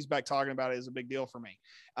fact that he's back talking about it is a big deal for me.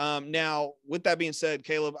 Now, with that being said,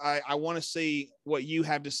 Caleb, I want to see what you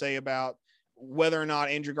have to say about whether or not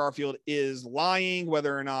Andrew Garfield is lying,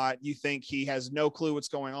 whether or not you think he has no clue what's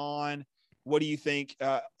going on. What do you think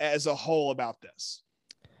as a whole about this?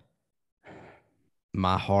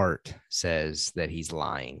 My heart says that he's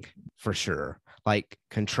lying for sure. Like,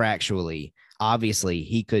 contractually, obviously,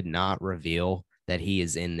 he could not reveal that he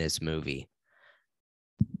is in this movie.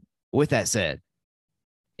 With that said,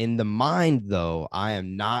 in the mind, though, I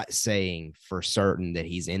am not saying for certain that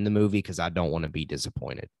he's in the movie because I don't want to be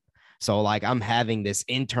disappointed. So like I'm having this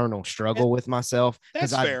internal struggle with myself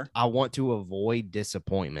because I want to avoid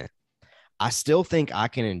disappointment. I still think I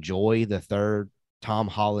can enjoy the third Tom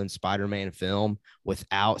Holland Spider-Man film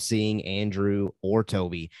without seeing Andrew or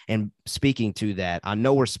Tobey. And speaking to that, I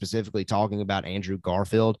know we're specifically talking about Andrew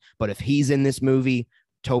Garfield, but if he's in this movie,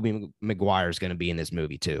 Tobey Maguire is going to be in this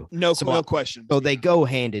movie too. No question. So they go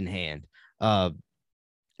hand in hand.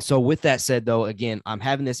 So with that said, though, again, I'm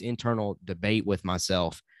having this internal debate with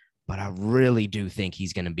myself, but I really do think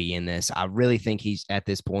he's going to be in this. I really think he's at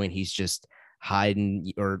this point, he's just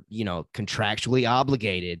hiding or, contractually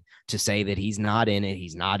obligated to say that he's not in it.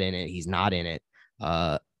 He's not in it. He's not in it.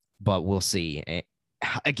 But we'll see.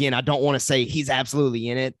 Again, I don't want to say he's absolutely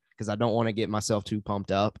in it because I don't want to get myself too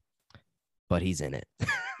pumped up, but he's in it.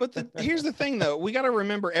 But here's the thing, though. We got to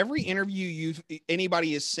remember every interview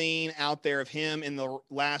anybody has seen out there of him in the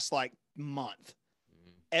last like month,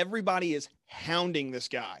 everybody is hounding this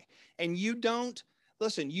guy. And you're not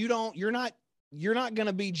going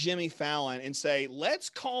to be Jimmy Fallon and say, let's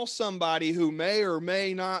call somebody who may or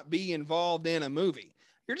may not be involved in a movie.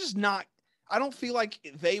 You're just not. I don't feel like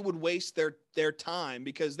they would waste their time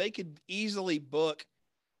because they could easily book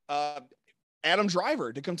Adam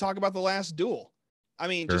Driver to come talk about The Last Duel. I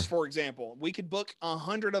mean, Sure. Just for example, we could book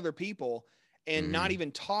 100 other people and not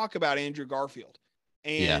even talk about Andrew Garfield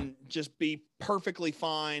and just be perfectly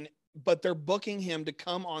fine. But they're booking him to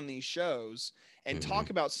come on these shows and talk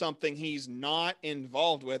about something he's not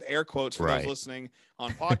involved with, air quotes for those listening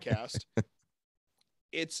on podcast.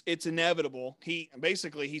 It's inevitable. He's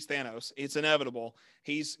Thanos. It's inevitable.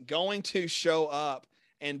 He's going to show up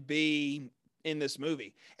and be in this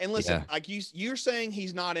movie. And listen, like you're saying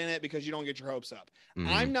he's not in it because you don't get your hopes up.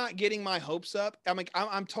 I'm not getting my hopes up. I mean,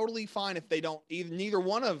 I'm totally fine if they don't neither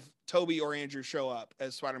one of Tobey or Andrew show up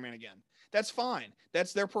as Spider-Man again. That's fine.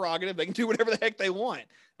 That's their prerogative. They can do whatever the heck they want.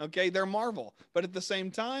 Okay. They're Marvel. But at the same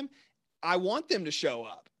time, I want them to show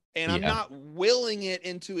up. And I'm not willing it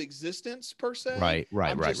into existence per se. Right.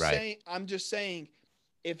 I'm just saying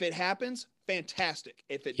if it happens, fantastic.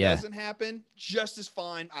 If it doesn't happen, just as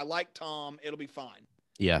fine. I like Tom. It'll be fine.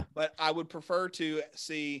 Yeah. But I would prefer to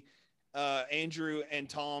see Andrew and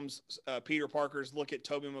Tom's Peter Parker's look at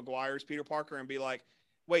Tobey Maguire's Peter Parker and be like,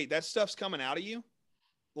 wait, that stuff's coming out of you?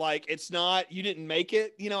 Like, it's not, you didn't make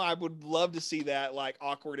it. You know, I would love to see that like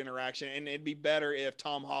awkward interaction, and it'd be better if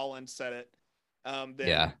Tom Holland said it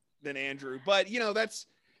Yeah. than Andrew. But you know, that's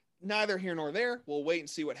neither here nor there. We'll wait and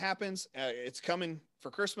see what happens. It's coming for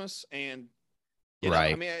Christmas, and you know, I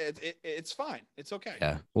Right. mean, it's fine. It's okay.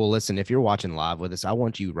 Yeah. Well, listen, if you're watching live with us, I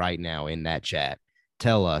want you right now in that chat.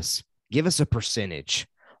 Tell us, give us a percentage.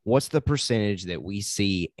 What's the percentage that we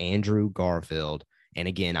see Andrew Garfield? And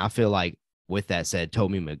again, I feel like with that said,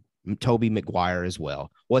 Toby Maguire as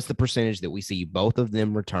well. What's the percentage that we see both of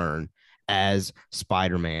them return as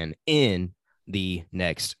Spider-Man in the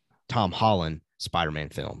next Tom Holland Spider-Man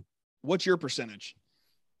film? What's your percentage?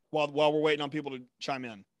 While we're waiting on people to chime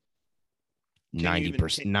in,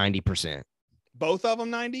 90%. 90%. Both of them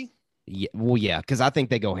 90? Yeah, well, yeah, because I think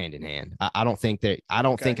they go hand in hand. I don't think that I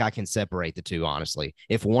don't Okay. think I can separate the two, honestly.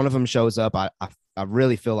 If one of them shows up, I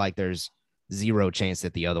really feel like there's zero chance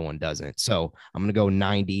that the other one doesn't. So I'm gonna go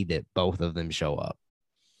 90 that both of them show up.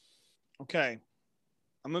 Okay.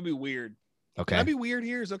 I'm gonna be weird. Okay. Can I be weird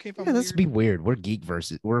here? Is it okay if I'm Yeah, let's weird? be weird. We're geeks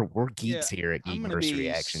here at I'm gonna Geekverse be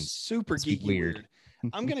Reactions. super Let's be geeky weird.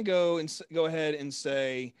 I'm gonna go ahead and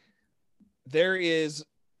say there is.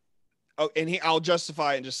 Oh, and I'll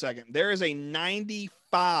justify it in just a second. There is a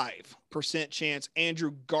 95% chance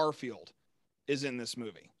Andrew Garfield is in this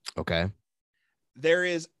movie. Okay. There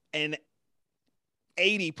is an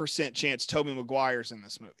 80% chance Tobey Maguire's in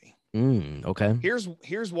this movie. Okay. Here's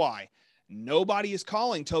why. Nobody is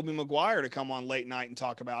calling Tobey Maguire to come on late night and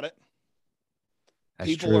talk about it.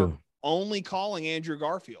 That's People true. are only calling Andrew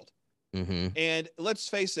Garfield. Mm-hmm. And let's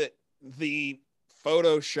face it, the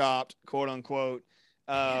photoshopped, quote unquote,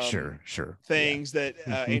 Sure. things that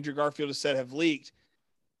Andrew Garfield has said have leaked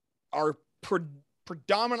are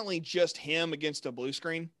predominantly just him against a blue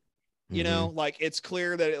screen. You know, like it's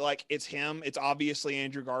clear that it's him. It's obviously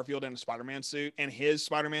Andrew Garfield in a Spider-Man suit, and his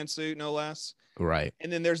Spider-Man suit, no less. Right.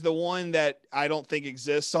 And then there's the one that I don't think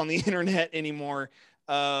exists on the internet anymore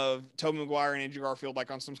of Tobey Maguire and Andrew Garfield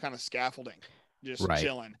like on some kind of scaffolding, just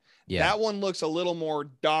chilling. Yeah. That one looks a little more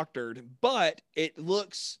doctored, but it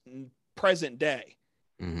looks present day.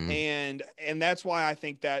 And that's why I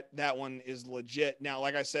think that one is legit. Now,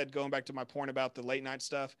 like I said, going back to my point about the late night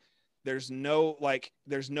stuff, there's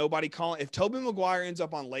nobody calling. If Tobey Maguire ends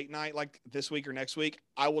up on late night like this week or next week,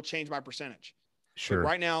 I will change my percentage. Sure. But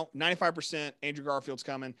right now, 95% Andrew Garfield's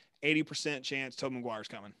coming, 80% chance Tobey Maguire's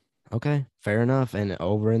coming. Okay, fair enough. And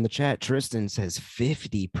over in the chat, Tristan says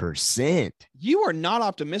 50%. You are not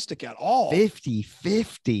optimistic at all.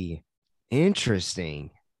 50-50.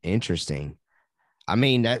 Interesting. I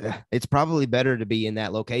mean, it's probably better to be in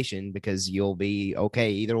that location because you'll be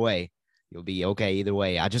okay either way.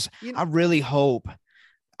 I really hope.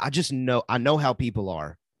 I know how people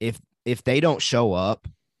are. If they don't show up,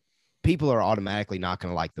 people are automatically not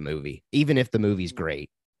going to like the movie, even if the movie's great.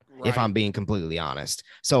 Right. If I'm being completely honest.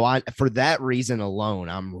 So for that reason alone,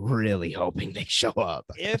 I'm really hoping they show up.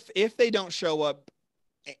 If they don't show up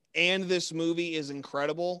and this movie is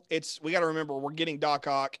incredible, we got to remember we're getting Doc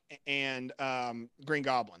Ock and Green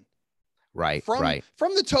Goblin. Right.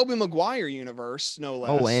 From the Tobey Maguire universe, no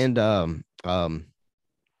less. Oh, and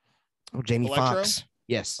Jamie Foxx.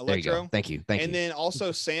 Yes, Electro. There you go. Thank you. And then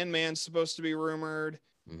also Sandman's supposed to be rumored.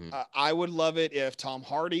 I would love it if Tom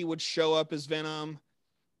Hardy would show up as Venom.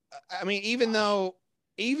 I mean, even though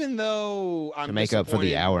I'm to make up for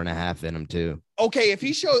the hour and a half Venom too. Okay, if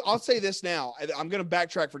he shows, I'll say this now. I'm going to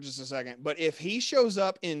backtrack for just a second, but if he shows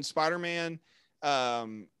up in Spider-Man, I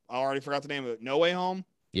already forgot the name of it, No Way Home.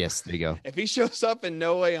 Yes, there you go. If he shows up in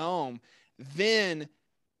No Way Home, then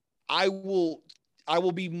I will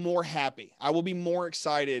be more happy. I will be more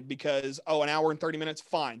excited because an hour and 30 minutes,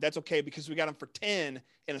 fine. That's okay because we got him for 10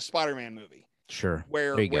 in a Spider-Man movie. Sure.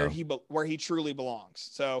 Where he truly belongs.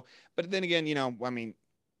 So, but then again, I mean,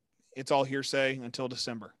 it's all hearsay until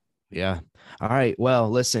December. Yeah. All right. Well,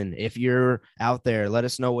 listen, if you're out there, let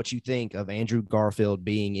us know what you think of Andrew Garfield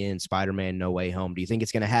being in Spider-Man No Way Home. Do you think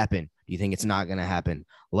it's going to happen? Do you think it's not going to happen?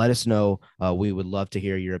 Let us know. We would love to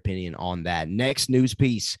hear your opinion on that. Next news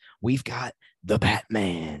piece, we've got the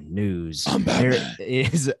Batman news. There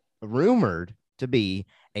is rumored to be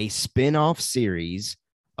a spin-off series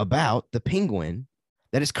about the Penguin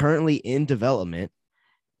that is currently in development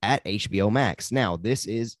at HBO Max. Now, this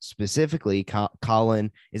is specifically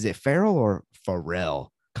Colin. Is it Farrell or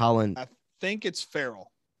Farrell? Colin. I think it's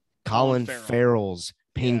Farrell. Colin Farrell's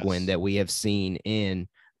Penguin that we have seen in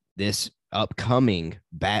this upcoming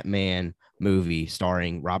Batman movie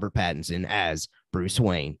starring Robert Pattinson as Bruce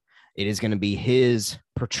Wayne. It is going to be his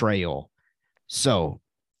portrayal. So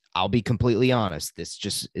I'll be completely honest. This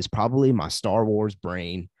just is probably my Star Wars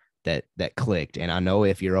brain that clicked. And I know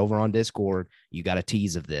if you're over on Discord, you got a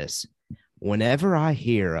tease of this. Whenever I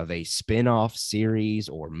hear of a spin-off series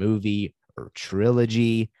or movie or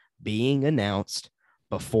trilogy being announced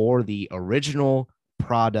before the original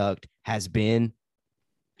product has been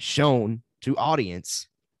shown to audience,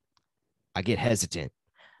 I get hesitant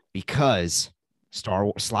because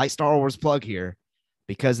slight Star Wars plug here,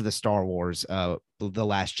 because of the Star Wars, The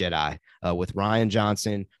Last Jedi, with Rian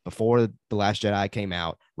Johnson. Before The Last Jedi came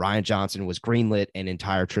out, Rian Johnson was greenlit an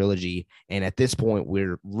entire trilogy, and at this point,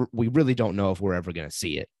 we really don't know if we're ever going to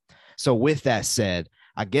see it. So, with that said,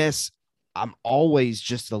 I guess I'm always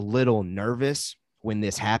just a little nervous when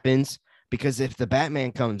this happens, because if the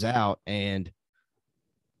Batman comes out and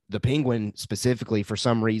the Penguin specifically for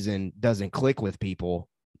some reason doesn't click with people,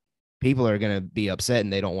 people are going to be upset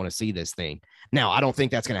and they don't want to see this thing. Now, I don't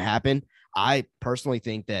think that's going to happen. I personally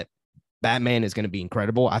think that Batman is going to be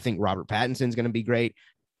incredible. I think Robert Pattinson is going to be great.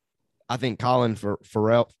 I think Colin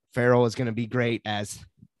Farrell is going to be great as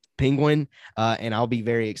Penguin. And I'll be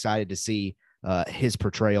very excited to see his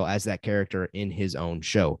portrayal as that character in his own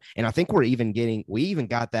show. And I think we even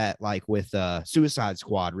got that like with Suicide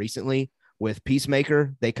Squad recently with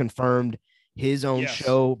Peacemaker. They confirmed his own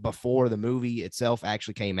show before the movie itself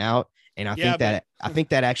actually came out. And I think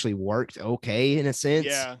that actually worked okay in a sense.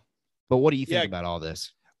 Yeah. But what do you think about all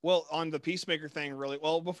this? Well, on the Peacemaker thing, really,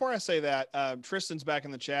 well, before I say that, Tristan's back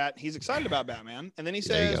in the chat. He's excited about Batman. And then he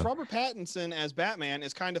says Robert Pattinson as Batman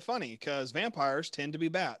is kind of funny because vampires tend to be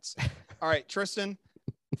bats. All right, Tristan,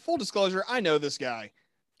 full disclosure, I know this guy.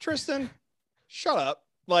 Tristan, shut up.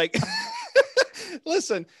 Like,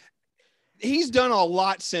 listen, he's done a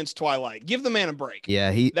lot since Twilight. Give the man a break. Yeah,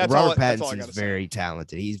 Robert Pattinson's very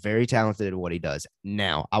talented. He's very talented at what he does.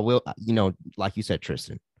 Now, I will, like you said,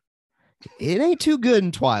 Tristan, it ain't too good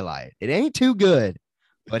in Twilight. It ain't too good,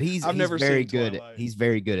 but he's very good. He's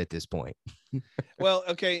very good at this point. Well,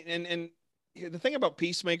 okay, and the thing about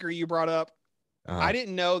Peacemaker you brought up, I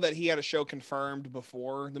didn't know that he had a show confirmed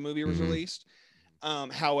before the movie was released.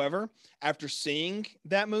 However, after seeing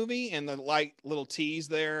that movie and the little tease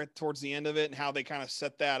there towards the end of it and how they kind of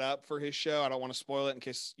set that up for his show, I don't want to spoil it in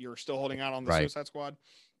case you're still holding out on the Suicide Squad.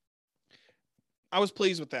 I was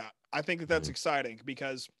pleased with that. I think that's exciting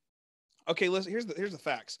because, okay, listen, here's the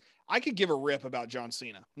facts. I could give a rip about John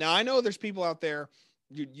Cena. Now, I know there's people out there,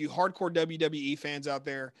 you hardcore WWE fans out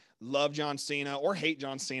there, love John Cena or hate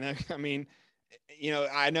John Cena. I mean,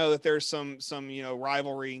 I know that there's some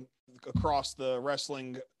rivalry across the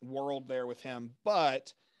wrestling world there with him.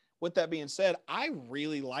 But with that being said, I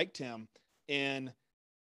really liked him in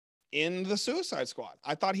the Suicide Squad.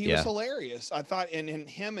 I thought he was hilarious. I thought in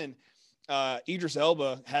him and Idris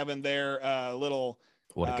Elba having their little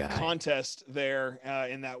contest there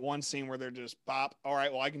in that one scene where they're just pop. All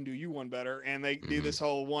right, well, I can do you one better. And they do this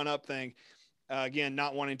whole one-up thing. Again,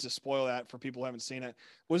 not wanting to spoil that for people who haven't seen it,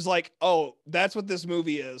 was like, oh, that's what this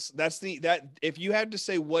movie is. That if you had to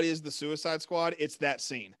say what is the Suicide Squad, it's that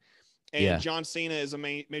scene. And John Cena is a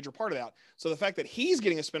major part of that. So the fact that he's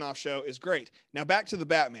getting a spinoff show is great. Now back to the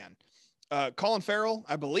Batman. Colin Farrell,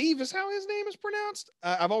 I believe is how his name is pronounced.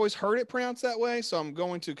 I've always heard it pronounced that way. So I'm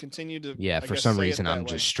going to continue to. Yeah, for some reason, I'm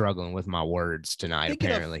just struggling with my words tonight,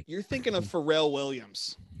 apparently. You're thinking of Pharrell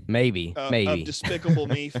Williams. Maybe of Despicable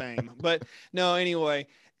Me fame, but no. Anyway,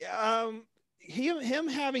 him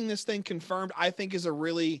having this thing confirmed, I think, is a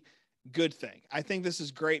really good thing. I think this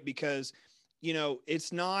is great because, I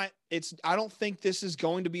don't think this is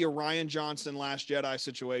going to be a Rian Johnson Last Jedi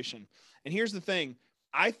situation. And here's the thing: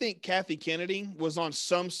 I think Kathy Kennedy was on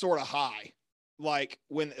some sort of high, like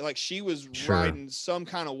she was riding some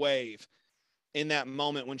kind of wave in that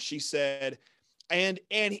moment when she said, and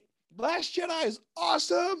Last Jedi is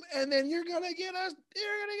awesome, and then you're gonna get a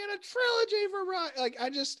trilogy for Ryan. Like,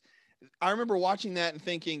 I remember watching that and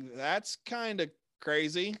thinking that's kind of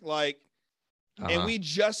crazy. Like, and we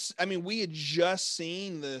had just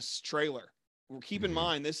seen this trailer. Keep in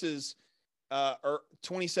mind, this is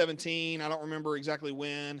 2017. I don't remember exactly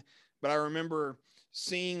when, but I remember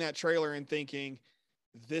seeing that trailer and thinking,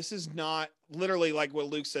 this is not, literally like what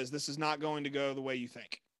Luke says, this is not going to go the way you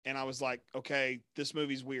think. And I was like, okay, this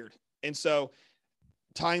movie's weird. And so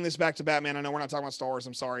tying this back to Batman, I know we're not talking about Star Wars.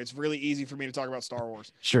 I'm sorry. It's really easy for me to talk about Star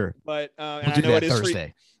Wars. Sure. But and I know it is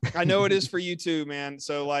Thursday. I know it is for you too, man.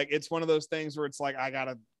 So like, it's one of those things where it's like, I got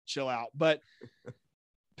to chill out. But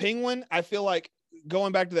Penguin, I feel like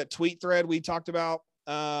going back to that tweet thread we talked about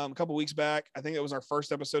a couple weeks back, I think it was our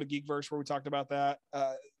first episode of Geekverse where we talked about that.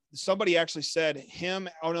 Somebody actually said him.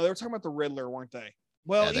 Oh no, they were talking about the Riddler, weren't they?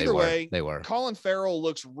 Well, either way, they were. Colin Farrell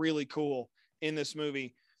looks really cool in this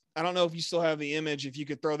movie. I don't know if you still have the image, if you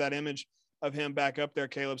could throw that image, of him back up there,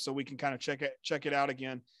 Caleb, so we can kind of check it out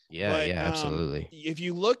again. Yeah, but, absolutely. If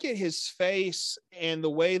you look at his face and the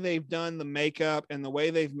way they've done the makeup and the way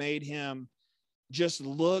they've made him just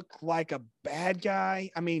look like a bad guy,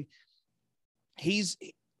 I mean,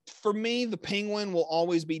 for me, the Penguin will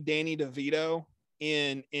always be Danny DeVito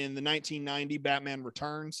in the 1990 Batman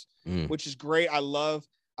Returns, which is great. I love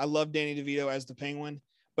Danny DeVito as the Penguin.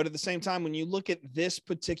 But at the same time, when you look at this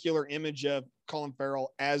particular image of Colin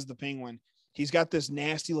Farrell as the Penguin, he's got this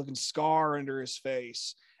nasty looking scar under his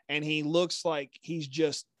face, and he looks like he's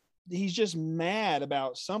just mad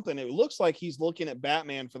about something. It looks like he's looking at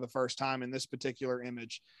Batman for the first time in this particular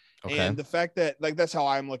image. Okay. And the fact that, like, that's how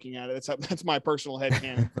I'm looking at it. That's my personal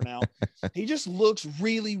headcanon for now. He just looks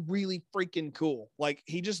really, really freaking cool. Like,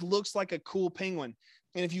 he just looks like a cool Penguin.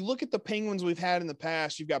 And if you look at the Penguins we've had in the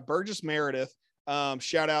past, you've got Burgess Meredith.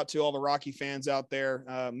 Shout out to all the Rocky fans out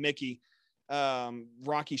there. Mickey,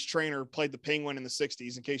 Rocky's trainer, played the Penguin in the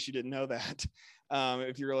 60s, in case you didn't know that.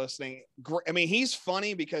 If you're listening, I mean, he's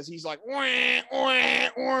funny because he's like, wah, wah,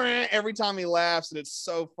 wah, every time he laughs, and it's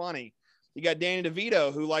so funny. You got Danny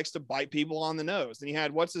DeVito, who likes to bite people on the nose. And you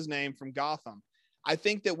had, what's his name from Gotham. I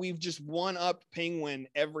think that we've just one up Penguin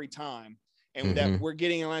every time, and that we're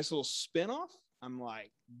getting a nice little spinoff. I'm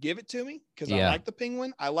like, give it to me, because I like the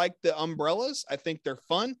Penguin. I like the umbrellas. I think they're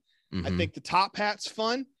fun. I think the top hat's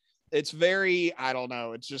fun. It's very, I don't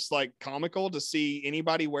know. It's just like comical to see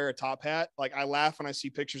anybody wear a top hat. Like, I laugh when I see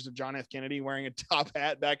pictures of John F. Kennedy wearing a top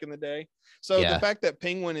hat back in the day. So the fact that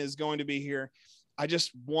Penguin is going to be here, I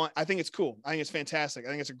think it's cool. I think it's fantastic. I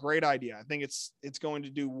think it's a great idea. I think it's going to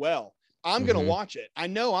do well. I'm going to watch it. I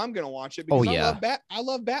know I'm going to watch it because I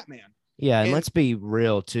love Batman. Yeah. And let's be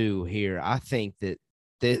real too here. I think that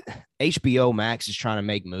HBO Max is trying to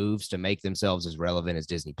make moves to make themselves as relevant as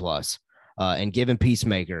Disney Plus. And giving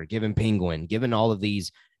Peacemaker, giving Penguin, giving all of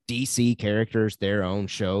these DC characters their own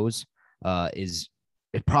shows is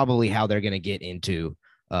probably how they're going to get into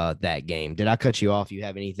that game. Did I cut you off? You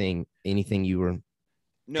have anything you were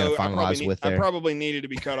no finalize with there? I probably needed to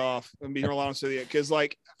be cut off and be real honest with you, because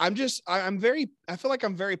like I feel like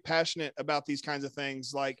I'm very passionate about these kinds of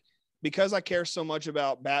things, like, because I care so much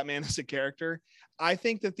about Batman as a character. I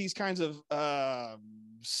think that these kinds of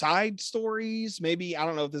side stories, maybe, I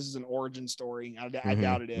don't know if this is an origin story. I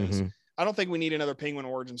doubt it is. I don't think we need another Penguin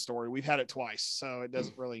origin story. We've had it twice, so it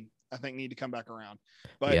doesn't really, I think, need to come back around.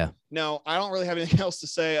 But no, I don't really have anything else to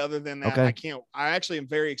say other than that. Okay. I actually am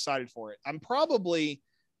very excited for it. I'm probably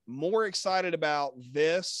more excited about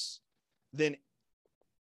this than,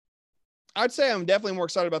 I'd say I'm definitely more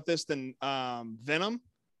excited about this than Venom.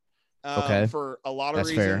 For a lot of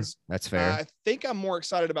reasons. That's fair. I think I'm more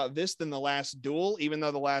excited about this than The Last Duel, even though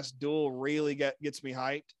The Last Duel really gets me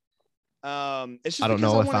hyped. It's just, I don't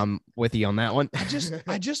know if I'm with you on that one.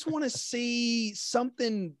 I just want to see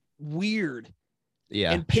something weird.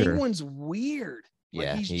 Yeah. And Penguin's weird. Like,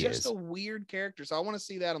 yeah, he's just a weird character. So I want to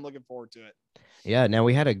see that. I'm looking forward to it. Yeah. Now,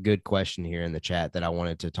 we had a good question here in the chat that I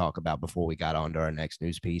wanted to talk about before we got on to our next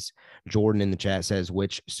news piece. Jordan in the chat says,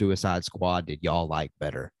 which Suicide Squad did y'all like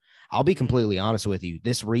better? I'll be completely honest with you.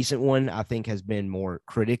 This recent one, I think, has been more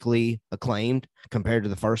critically acclaimed compared to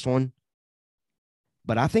the first one.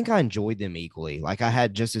 But I think I enjoyed them equally. Like, I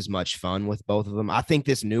had just as much fun with both of them. I think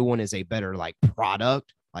this new one is a better, like,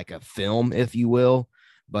 product, like a film, if you will.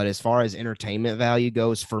 But as far as entertainment value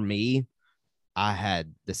goes, for me, I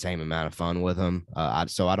had the same amount of fun with them.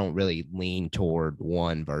 So I don't really lean toward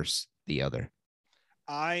one versus the other.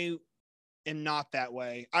 I am not that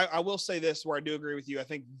way. I will say this, where I do agree with you. I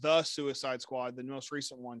think the Suicide Squad, the most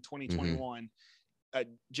recent one, 2021,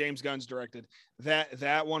 James Gunn's directed,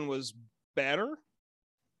 that one was better.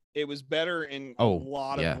 It was better in a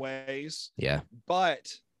lot of ways. Yeah.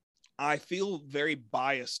 But I feel very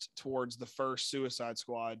biased towards the first Suicide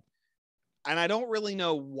Squad. And I don't really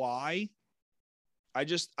know why. I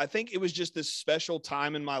think it was just this special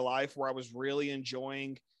time in my life where I was really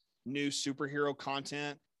enjoying new superhero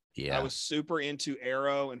content. Yeah. I was super into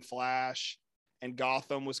Arrow and Flash, and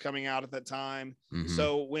Gotham was coming out at that time.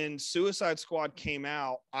 So when Suicide Squad came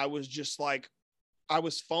out, I was just like, I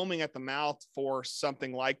was foaming at the mouth for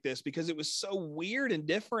something like this, because it was so weird and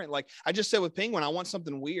different. Like I just said with Penguin, I want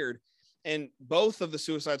something weird. And both of the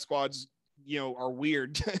Suicide Squads, are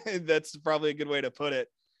weird. That's probably a good way to put it.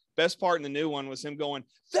 Best part in the new one was him going,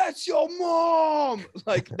 "That's your mom."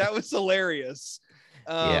 Like, that was hilarious.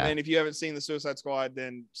 And if you haven't seen the Suicide Squad,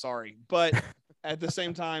 then sorry. But at the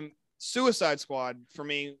same time, Suicide Squad for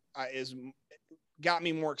me got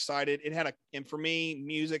me more excited. And for me,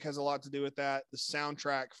 music has a lot to do with that. The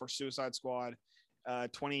soundtrack for Suicide Squad,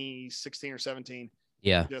 2016 or 17.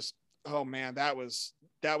 Yeah. Just, oh man, that was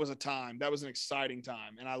that was a time. That was an exciting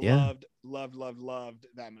time. And I Yeah. loved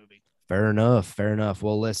that movie. Fair enough. Fair enough.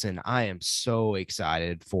 Well, listen, I am so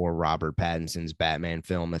excited for Robert Pattinson's Batman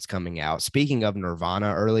film that's coming out. Speaking of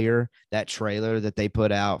Nirvana earlier, that trailer that they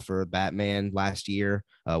put out for Batman last year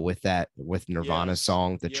with Nirvana's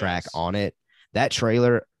song, the track on it, that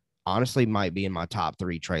trailer honestly might be in my top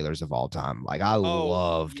 3 trailers of all time. Like I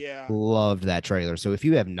loved that trailer. So if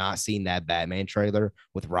you have not seen that Batman trailer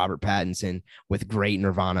with Robert Pattinson with great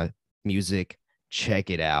Nirvana music, check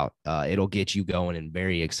it out. It'll get you going and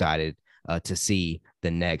very excited to see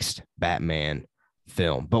the next Batman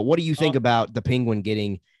film. But what do you think about the Penguin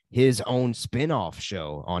getting his own spinoff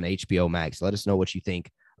show on HBO Max? Let us know what you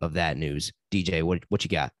think of that news. DJ, what you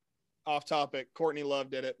got? Off topic. Courtney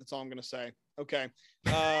Love did it. That's all I'm going to say. Okay.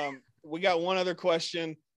 We got one other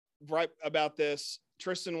question right about this.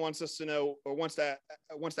 Tristan wants us to know, or wants to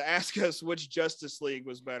ask us which Justice League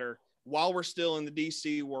was better while we're still in the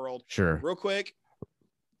DC world. Sure. Real quick.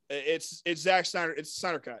 It's Zack Snyder. It's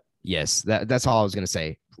Snyder Cut. Yes, that's all I was gonna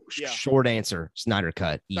say. Yeah. Short answer: Snyder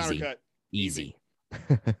Cut. Easy. Snyder Cut. Easy.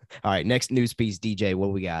 All right, next news piece, DJ.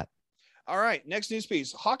 What we got? All right, next news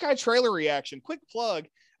piece: Hawkeye trailer reaction. Quick plug.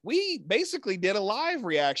 We basically did a live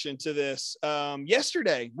reaction to this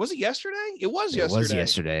yesterday. Was it yesterday? It was yesterday. It was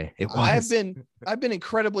yesterday. It was. I've been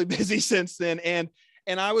incredibly busy since then, and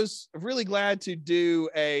I was really glad to do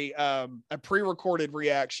a pre-recorded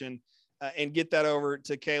reaction. And get that over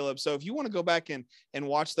to Caleb. So if you want to go back and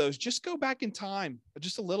watch those, just go back in time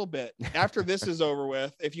just a little bit after this is over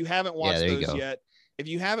with. If you haven't watched those yet, if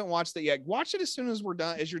you haven't watched it yet, watch it as soon as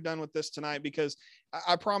you're done with this tonight, because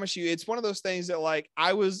I promise you, it's one of those things that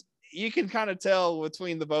you can kind of tell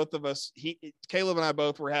between the both of us, Caleb and I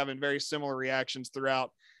both were having very similar reactions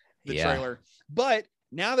throughout the trailer. But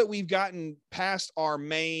now that we've gotten past our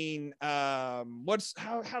main, how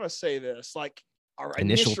to say this, like, our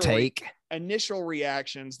initial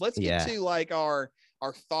reactions. Let's get to like our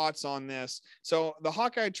thoughts on this. So the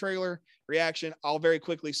Hawkeye trailer reaction, I'll very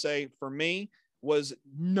quickly say, for me, was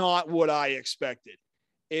not what I expected.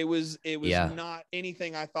 It was not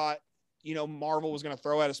anything I thought, Marvel was going to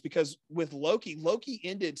throw at us, because with Loki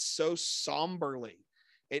ended so somberly.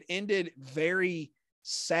 It ended very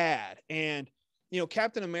sad. And,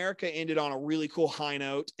 Captain America ended on a really cool high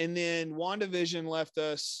note. And then WandaVision left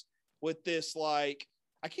us with this, like,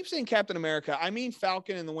 I keep saying Captain America, I mean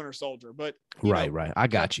Falcon and the Winter Soldier, but right. I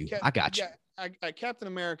got you. Captain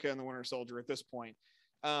America and the Winter Soldier at this point.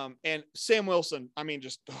 And Sam Wilson, I mean,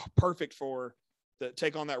 just perfect for the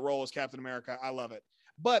take on that role as Captain America. I love it.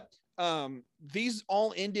 But these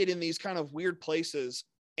all ended in these kind of weird places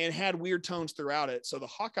and had weird tones throughout it. So the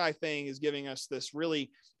Hawkeye thing is giving us this really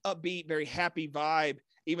upbeat, very happy vibe,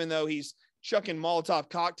 even though he's chucking Molotov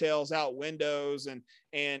cocktails out windows and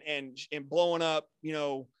blowing up,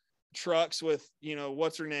 trucks with,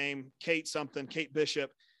 what's her name? Kate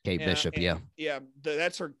Bishop.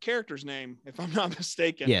 That's her character's name, if I'm not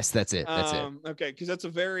mistaken. Yes, that's it. Okay, because that's a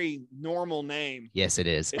very normal name. Yes, it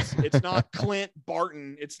is. It's not Clint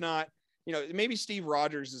Barton. It's not, maybe Steve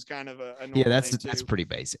Rogers is kind of a normal that's pretty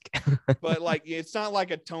basic. But like, it's not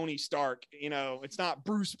like a Tony Stark, it's not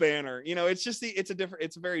Bruce Banner, it's just it's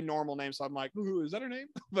a very normal name. So I'm like, ooh, is that her name?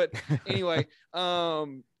 But anyway,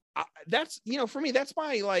 that's, for me, that's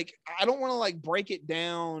my, like, I don't want to like break it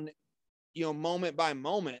down, moment by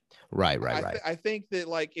moment. Right. I think that,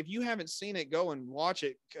 like, if you haven't seen it, go and watch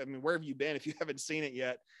it. I mean, where have you been if you haven't seen it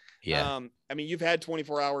yet? Yeah. I mean, you've had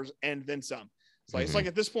 24 hours and then some. It's like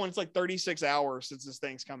at this point, it's like 36 hours since this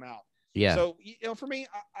thing's come out. Yeah. So, for me,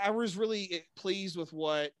 I was really pleased with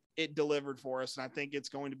what it delivered for us. And I think it's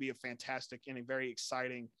going to be a fantastic and a very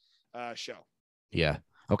exciting show. Yeah.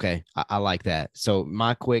 Okay. I like that. So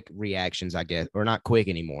my quick reactions, I guess, or not quick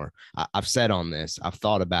anymore. I've said on this, I've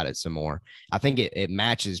thought about it some more. I think it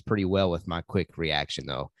matches pretty well with my quick reaction,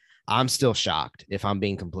 though. I'm still shocked, if I'm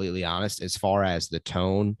being completely honest, as far as the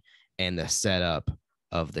tone and the setup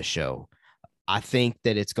of the show. I think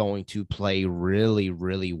that it's going to play really,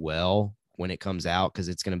 really well when it comes out, because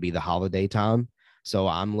it's going to be the holiday time. So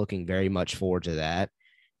I'm looking very much forward to that.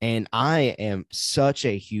 And I am such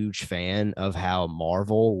a huge fan of how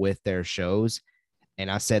Marvel with their shows, and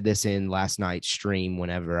I said this in last night's stream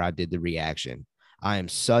whenever I did the reaction, I am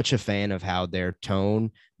such a fan of how their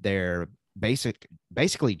tone, their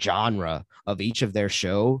basically genre of each of their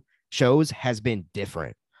shows has been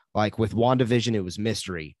different. Like with WandaVision, it was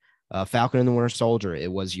mystery. Falcon and the Winter Soldier,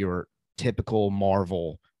 it was your typical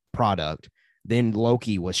Marvel product. Then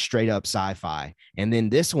Loki was straight up sci-fi. And then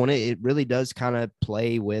this one, it really does kind of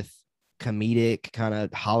play with comedic kind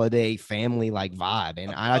of holiday family like vibe.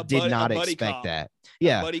 And I did not expect that.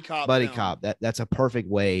 Yeah. Buddy cop. Buddy film. cop. That's a perfect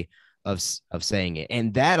way of saying it.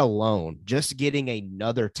 And that alone, just getting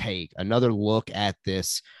another look at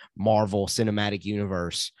this Marvel Cinematic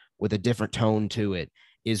Universe with a different tone to it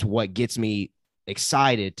is what gets me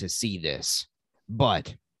excited to see this.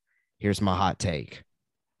 But here's my hot take.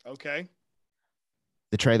 Okay.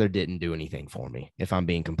 The trailer didn't do anything for me, if I'm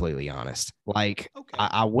being completely honest. Like, okay.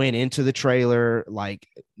 I went into the trailer, like,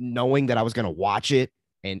 knowing that I was going to watch it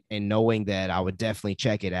and knowing that I would definitely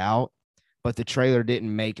check it out. But the trailer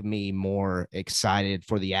didn't make me more excited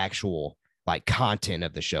for the actual, like, content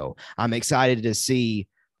of the show. I'm excited to see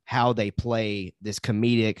how they play this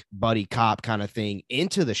comedic buddy cop kind of thing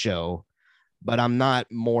into the show, but I'm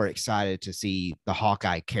not more excited to see the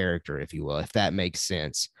Hawkeye character, if you will, if that makes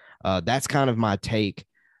sense. That's kind of my take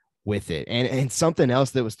with it. And something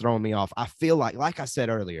else that was throwing me off, I feel like I said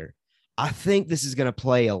earlier, I think this is going to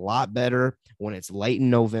play a lot better when it's late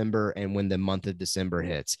in November and when the month of December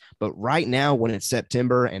hits. But right now, when it's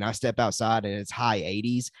September and I step outside and it's high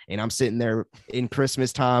 80s and I'm sitting there in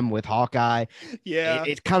Christmas time with Hawkeye,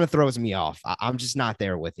 it kind of throws me off. I'm just not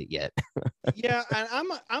there with it yet. Yeah, and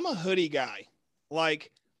I'm a hoodie guy.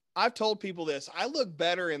 Like, I've told people this. I look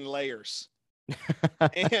better in layers.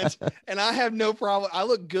 and I have no problem. I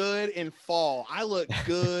look good in fall. I look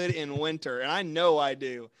good in winter, and I know I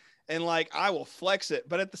do. And like, I will flex it,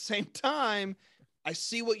 but at the same time, I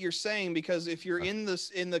see what you're saying, because if you're in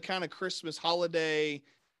the kind of Christmas holiday,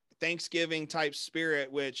 Thanksgiving type spirit,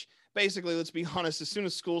 which basically, let's be honest, as soon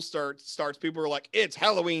as school starts, people are like, it's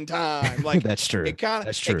Halloween time. Like, that's true. It kind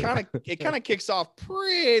of kicks off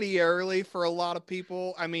pretty early for a lot of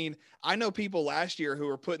people. I mean, I know people last year who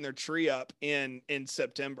were putting their tree up in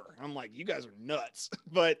September. I'm like, you guys are nuts.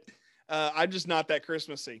 But I'm just not that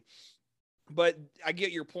Christmassy. But I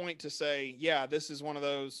get your point to say, yeah, this is one of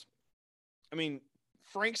those. I mean,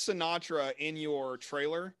 Frank Sinatra in your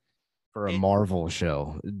trailer for a Marvel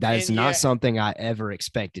show. That is not something I ever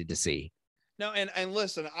expected to see. No, and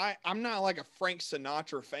listen, I'm not like a Frank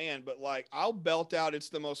Sinatra fan, but like, I'll belt out "It's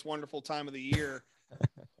the Most Wonderful Time of the Year"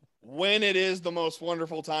 when it is the most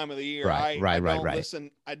wonderful time of the year. Right.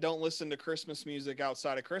 I don't listen to Christmas music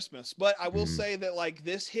outside of Christmas, but I will say that like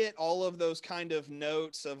this hit all of those kind of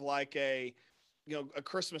notes of like a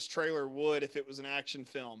Christmas trailer would if it was an action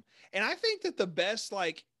film. And I think that the best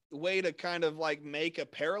like way to kind of like make a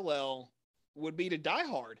parallel would be to Die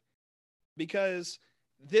Hard, because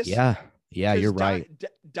this you're right.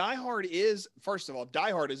 Die Hard is, first of all,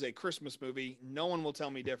 Die Hard is a Christmas movie. No one will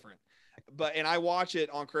tell me different. And I watch it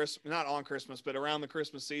on not on Christmas, but around the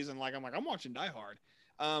Christmas season. Like, I'm watching Die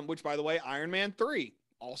Hard, which, by the way, Iron Man 3,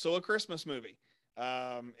 also a Christmas movie.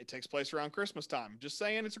 It takes place around Christmas time. Just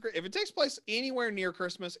saying, if it takes place anywhere near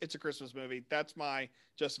Christmas, it's a Christmas movie. That's my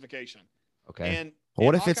justification. Okay. And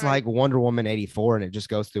what if it's like Wonder Woman 84 and it just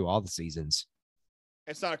goes through all the seasons?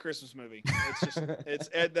 It's not a Christmas movie. It's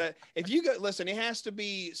just if you go listen, it has to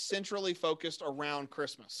be centrally focused around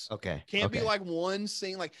Christmas. Okay. Can't be like one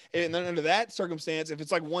scene, like, and then under that circumstance, if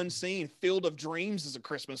it's like one scene, Field of Dreams is a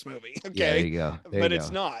Christmas movie. Okay. Yeah, there you go. But it's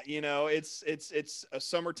not, it's a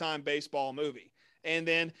summertime baseball movie. And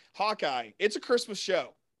then Hawkeye, it's a Christmas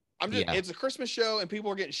show. It's a Christmas show and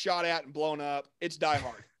people are getting shot at and blown up. It's Die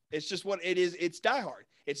Hard. It's just what it is. It's Die Hard.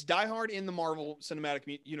 It's Die Hard in the Marvel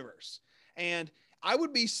Cinematic Universe. And I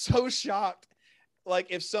would be so shocked, like,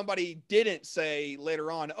 if somebody didn't say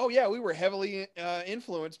later on, oh yeah, we were heavily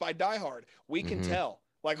influenced by Die Hard. We can tell.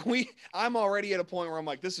 Like, I'm already at a point where I'm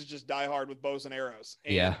like, this is just Die Hard with bows and arrows.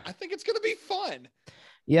 And I think it's going to be fun.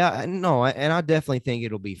 Yeah, no, and I definitely think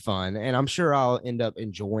it'll be fun. And I'm sure I'll end up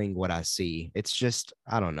enjoying what I see. It's just,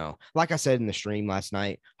 I don't know. Like I said in the stream last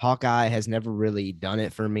night, Hawkeye has never really done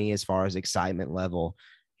it for me as far as excitement level.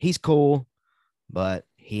 He's cool, but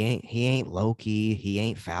he ain't Loki. He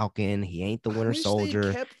ain't Falcon. He ain't the Winter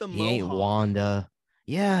Soldier. He ain't Wanda.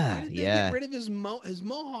 Yeah. Get rid of his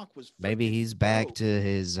mohawk was maybe he's back to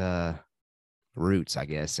his roots, I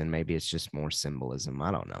guess, and maybe it's just more symbolism.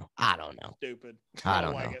 I don't know. Stupid. I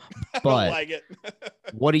don't know. It. But don't like it.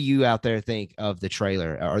 What do you out there think of the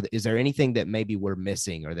trailer? Or is there anything that maybe we're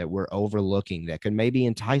missing or that we're overlooking that could maybe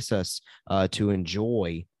entice us to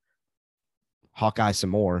enjoy Hawkeye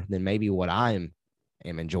some more than maybe what I am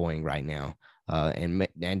enjoying right now? And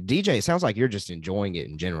DJ, it sounds like you're just enjoying it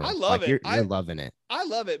in general. I love it. You're loving it. I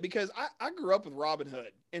love it because I grew up with Robin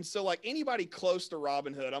Hood. And so like anybody close to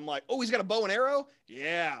Robin Hood, I'm like, oh, he's got a bow and arrow.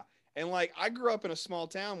 Yeah. And like, I grew up in a small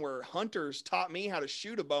town where hunters taught me how to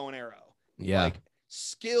shoot a bow and arrow. Yeah. Like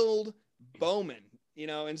skilled bowmen,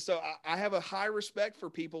 And so I have a high respect for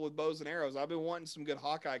people with bows and arrows. I've been wanting some good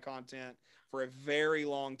Hawkeye content for a very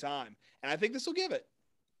long time, and I think this will give it.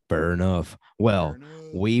 Fair enough. Well,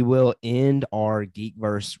 we will end our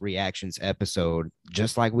Geekverse reactions episode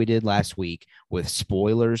just like we did last week with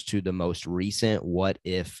spoilers to the most recent What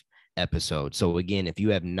If episode. So again, if you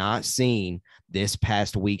have not seen this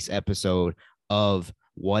past week's episode of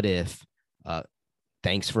What If,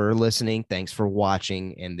 thanks for listening. Thanks for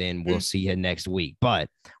watching. And then we'll see you next week. But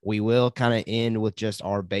we will kind of end with just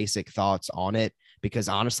our basic thoughts on it, because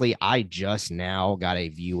honestly, I just now got a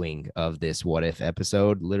viewing of this What If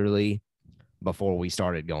episode literally before we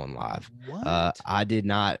started going live. I did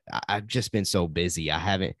not. I've just been so busy. I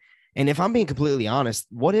haven't. And if I'm being completely honest,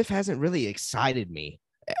 What If hasn't really excited me.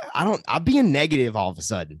 I'm being negative all of a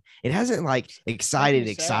sudden. It hasn't like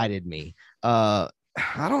excited me.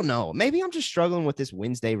 I don't know. Maybe I'm just struggling with this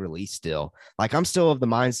Wednesday release still. Like I'm still of the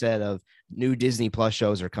mindset of new Disney Plus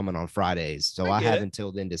shows are coming on Fridays. So I have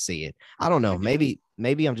until then to see it. I don't know. Maybe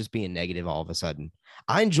I'm just being negative all of a sudden.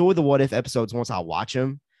 I enjoy the What If episodes once I watch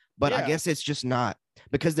them, but I guess it's just not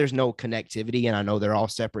because there's no connectivity and I know they're all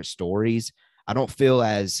separate stories. I don't feel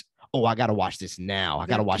as, oh, I got to watch this now. I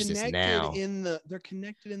got to watch this now. They're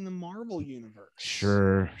connected in the Marvel universe.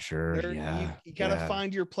 Sure. You got to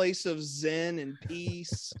find your place of zen and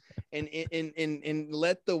peace and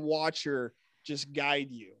let the watcher just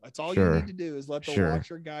guide you. That's all you need to do is let the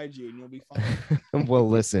watcher guide you and you'll be fine. Well,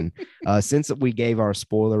 listen, since we gave our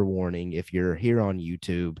spoiler warning, if you're here on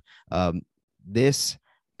YouTube, this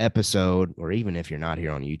episode, or even if you're not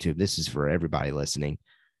here on YouTube, this is for everybody listening.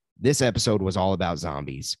 This episode was all about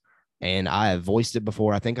zombies. And I have voiced it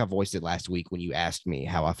before. I think I voiced it last week when you asked me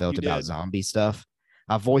how I felt about zombie stuff.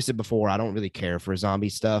 I've voiced it before. I don't really care for zombie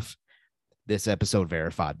stuff. This episode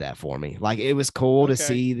verified that for me. Like, it was cool to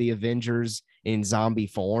see the Avengers in zombie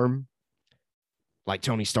form. Like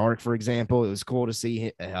Tony Stark, for example. It was cool to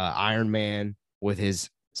see Iron Man with his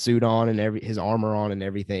suit on and his armor on and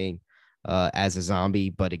everything as a zombie.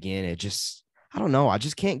 But again, it just, I don't know. I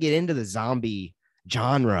just can't get into the zombie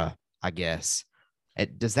genre, I guess.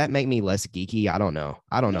 Does that make me less geeky? I don't know.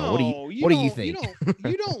 What do you think?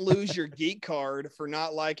 You don't lose your geek card for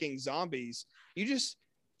not liking zombies.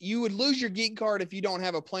 You would lose your geek card if you don't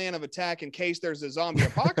have a plan of attack in case there's a zombie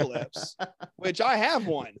apocalypse, which I have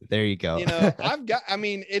one. There you go.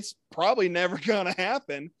 It's probably never going to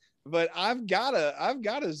happen, but I've got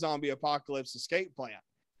a zombie apocalypse escape plan.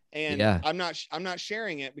 And I'm not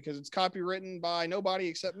sharing it because it's copywritten by nobody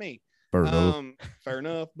except me. Fair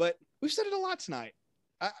enough. But we've said it a lot tonight.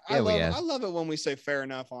 I love it when we say fair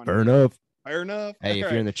enough on fair enough. Fair enough. Hey,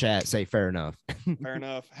 if you're in the chat, say fair enough. Fair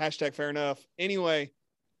enough. Hashtag fair enough. Anyway,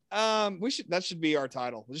 that should be our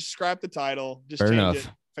title. We'll just scrap the title. Just change it.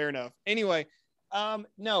 Fair enough. Anyway,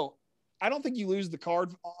 no, I don't think you lose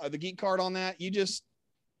the geek card on that.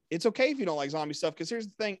 It's okay if you don't like zombie stuff. Because here's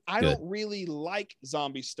the thing. I don't really like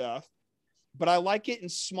zombie stuff, but I like it in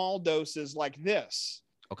small doses like this.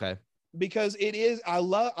 Okay. Because it is, I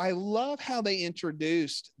love how they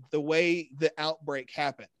introduced the way the outbreak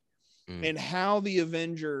happened and how the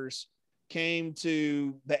Avengers came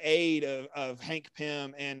to the aid of Hank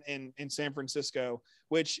Pym and in San Francisco,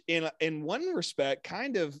 which in one respect,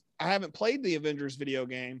 kind of, I haven't played the Avengers video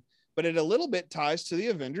game, but it a little bit ties to the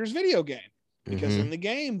Avengers video game because in the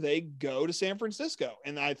game, they go to San Francisco.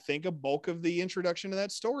 And I think a bulk of the introduction to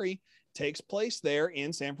that story takes place there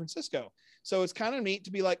in San Francisco. So it's kind of neat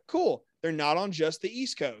to be like, cool, they're not on just the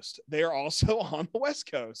East Coast. They're also on the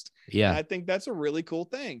West Coast. Yeah. And I think that's a really cool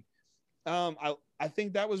thing. I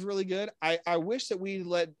think that was really good. I wish that we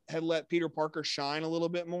had let Peter Parker shine a little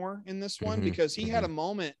bit more in this one because he had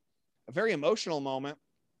a very emotional moment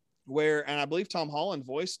where, and I believe Tom Holland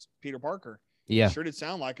voiced Peter Parker. Yeah. Sure did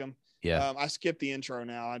sound like him. Yeah. I skipped the intro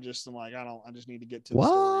now. I just need to get to the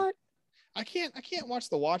story. I can't watch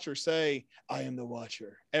the Watcher say, I am the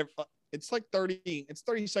Watcher. It's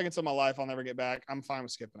 30 seconds of my life I'll never get back. I'm fine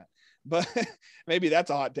with skipping it. But maybe that's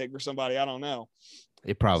a hot take for somebody. I don't know.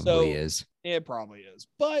 It probably is. It probably is.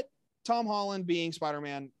 But Tom Holland being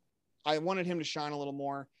Spider-Man, I wanted him to shine a little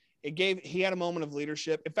more. He had a moment of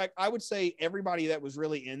leadership. In fact, I would say everybody that was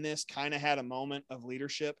really in this kind of had a moment of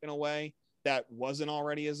leadership in a way that wasn't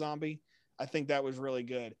already a zombie. I think that was really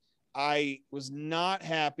good. I was not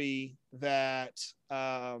happy that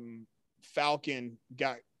Falcon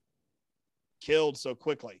got killed so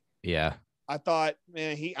quickly. Yeah. I thought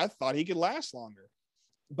he could last longer.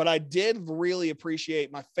 But I did really appreciate,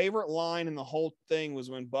 my favorite line in the whole thing was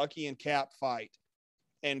when Bucky and Cap fight.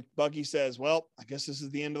 And Bucky says, well, I guess this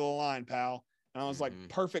is the end of the line, pal. And I was like,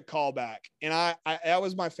 perfect callback. And I that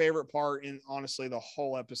was my favorite part in, honestly, the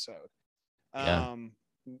whole episode. Yeah.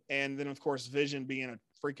 And then of course Vision being a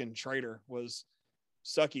freaking traitor was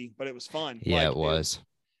sucky, but it was fun. Yeah, Like it was.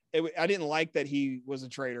 I didn't like that he was a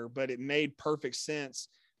traitor, but it made perfect sense.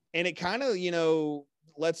 And it kind of,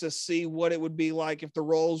 lets us see what it would be like if the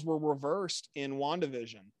roles were reversed in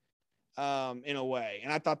WandaVision, in a way.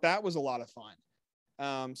 And I thought that was a lot of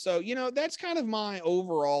fun. So, that's kind of my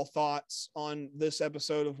overall thoughts on this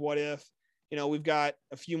episode of What If. We've got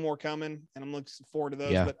a few more coming, and I'm looking forward to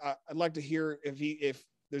those. Yeah. But I'd like to hear if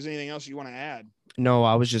there's anything else you want to add. No,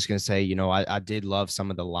 I was just gonna say, I did love some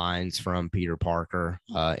of the lines from Peter Parker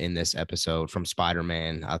in this episode from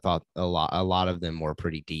Spider-Man. I thought a lot of them were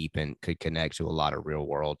pretty deep and could connect to a lot of real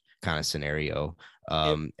world kind of scenario.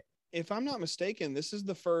 If I'm not mistaken, this is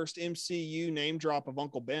the first MCU name drop of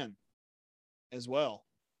Uncle Ben as well.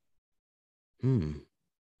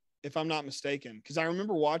 If I'm not mistaken, because I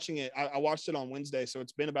remember watching it. I watched it on Wednesday, so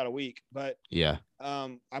it's been about a week. But yeah,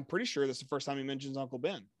 I'm pretty sure this is the first time he mentions Uncle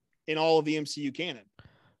Ben in all of the MCU canon.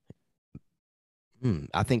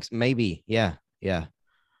 I think maybe. Yeah.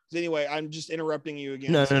 Anyway, I'm just interrupting you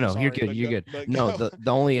again. No. Sorry, You're good. You're good. No,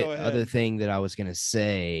 the only other thing that I was gonna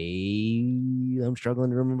say, I'm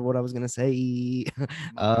struggling to remember what I was gonna say.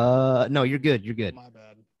 No, you're good. You're good. My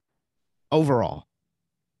bad. Overall,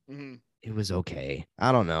 mm-hmm. It was okay.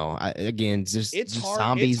 I don't know. Just hard,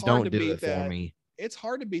 zombies don't do it for me. It's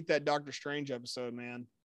hard to beat that Doctor Strange episode, man.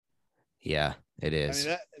 Yeah, it is. I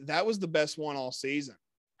mean, that was the best one all season.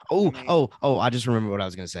 Oh! I just remember what I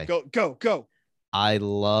was gonna say. Go. I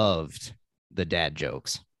loved the dad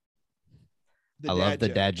jokes. I love the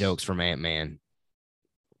dad jokes from Ant-Man.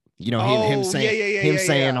 Him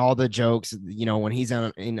saying all the jokes. When he's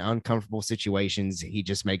in uncomfortable situations, he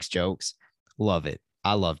just makes jokes. Love it.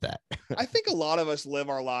 I love that. I think a lot of us live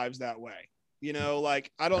our lives that way.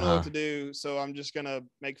 Like I don't know what to do, so I'm just gonna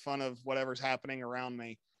make fun of whatever's happening around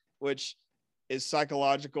me, which is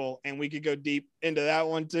psychological, and we could go deep into that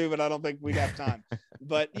one too, but I don't think we'd have time.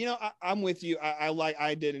 But I'm with you.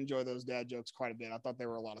 I did enjoy those dad jokes quite a bit. I thought they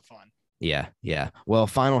were a lot of fun. Yeah. Well,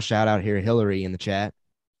 final shout out here, Hillary in the chat.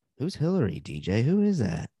 Who's Hillary, DJ? Who is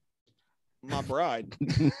that? My bride.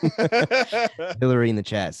 Hillary in the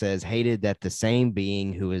chat says, hated that the same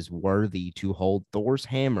being who is worthy to hold Thor's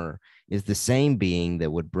hammer is the same being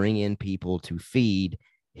that would bring in people to feed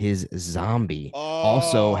his zombie.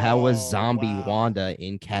 Also, how was zombie Wanda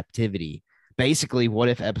in captivity? Basically, what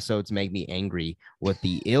if episodes make me angry with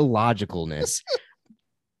the illogicalness?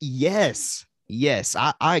 Yes,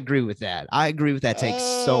 I agree with that. I agree with that take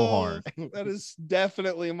so hard. That is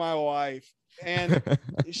definitely my wife. And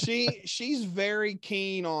she's very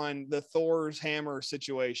keen on the Thor's hammer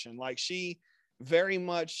situation. Like she very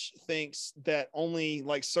much thinks that only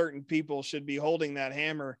like certain people should be holding that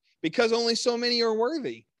hammer because only so many are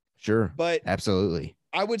worthy. Sure. But absolutely.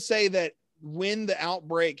 I would say that when the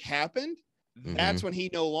outbreak happened, that's when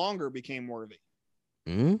he no longer became worthy.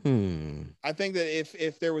 I think that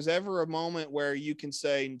if there was ever a moment where you can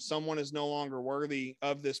say someone is no longer worthy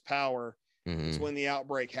of this power, it's when the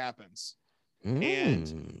outbreak happens.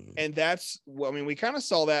 And that's, we kind of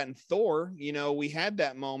saw that in Thor. We had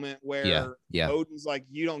that moment where Odin's like,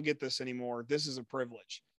 you don't get this anymore. This is a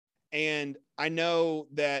privilege. And I know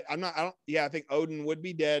that I think Odin would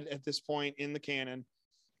be dead at this point in the canon.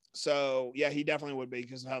 So yeah, he definitely would be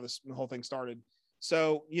because of how this whole thing started.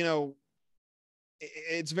 So,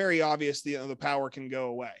 it's very obvious the power can go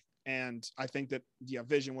away. And I think that,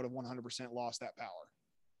 Vision would have 100% lost that power.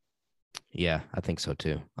 Yeah, I think so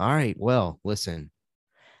too. All right. Well, listen,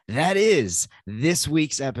 that is this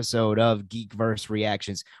week's episode of Geekverse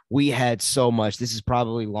Reactions. We had so much. This is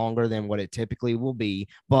probably longer than what it typically will be,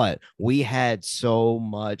 but we had so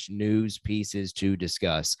much news pieces to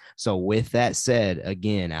discuss. So with that said,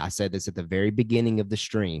 again, I said this at the very beginning of the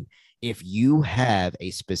stream. If you have a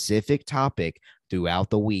specific topic throughout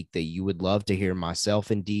the week that you would love to hear myself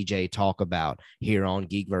and DJ talk about here on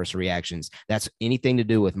Geekverse Reactions, that's anything to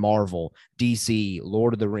do with Marvel, DC,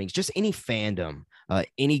 Lord of the Rings, just any fandom,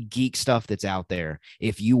 any geek stuff that's out there.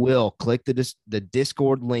 If you will, click the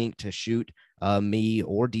Discord link to shoot me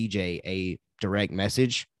or DJ a direct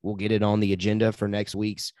message. We'll get it on the agenda for next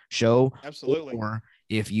week's show. Absolutely. Or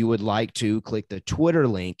if you would like to, click the Twitter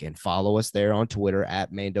link and follow us there on Twitter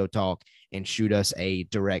at Mando Talk and shoot us a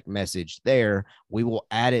direct message there. We will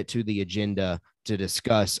add it to the agenda to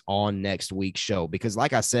discuss on next week's show. Because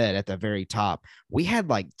like I said, at the very top, we had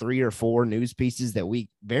like 3 or 4 news pieces that we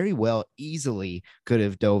very well easily could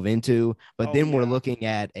have dove into, but we're looking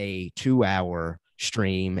at a 2-hour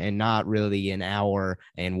stream and not really an hour,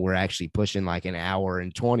 and we're actually pushing like an hour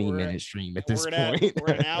and 20 minute stream at this point.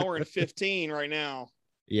 We're at an hour and 15 right now.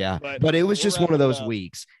 Yeah, but it was we're just one of wrapping it those up.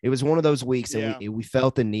 weeks. It was one of those weeks, Yeah. and we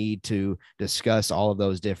felt the need to discuss all of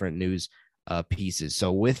those different news pieces.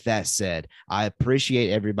 So, with that said, I appreciate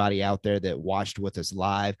everybody out there that watched with us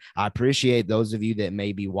live. I appreciate those of you that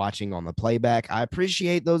may be watching on the playback. I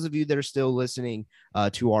appreciate those of you that are still listening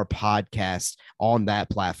to our podcast on that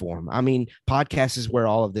platform. I mean, podcast is where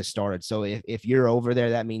all of this started. So, if you're over there,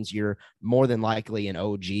 that means you're more than likely an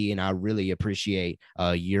OG, and I really appreciate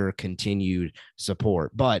your continued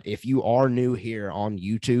support. But if you are new here on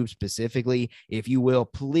YouTube specifically, if you will,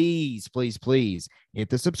 please, please, please hit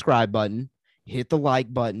the subscribe button, hit the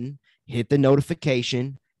like button, hit the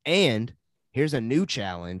notification, and here's a new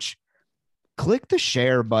challenge. Click the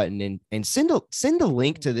share button and send a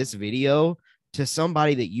link to this video to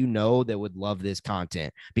somebody that you know that would love this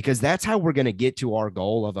content, because that's how we're going to get to our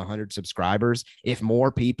goal of 100 subscribers if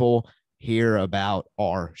more people hear about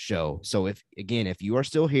our show. So if you are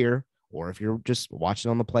still here, or if you're just watching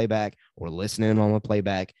on the playback or listening on the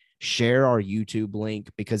playback, share our YouTube link,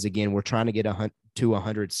 because again, we're trying to get to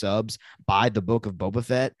 100 subs by the Book of Boba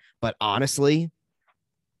Fett. But honestly,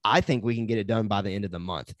 I think we can get it done by the end of the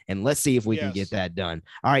month, and let's see if we can get that done.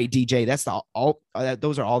 All right, DJ, that's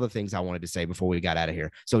those are all the things I wanted to say before we got out of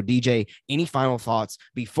here. So DJ, any final thoughts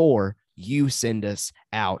before you send us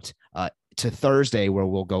out to Thursday, where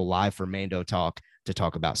we'll go live for Mando Talk to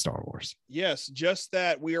talk about Star Wars? Yes, just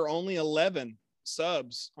that we are only 11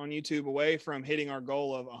 subs on YouTube away from hitting our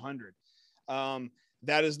goal of 100.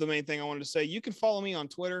 That is the main thing I wanted to say. You can follow me on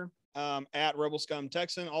Twitter at Rebel Scum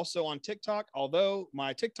Texan, also on TikTok, although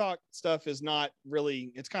my TikTok stuff is not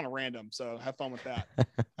really, it's kind of random. So have fun with that.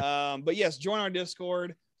 But yes, join our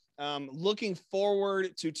Discord. Looking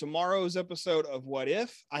forward to tomorrow's episode of What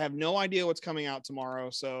If. I have no idea what's coming out tomorrow,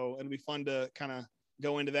 so it'll be fun to kind of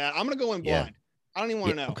go into that. I'm going to go in blind. I don't even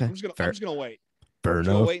want to know. Okay. I'm just going to wait. Fair enough.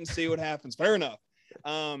 I'm going to wait and see what happens. Fair enough.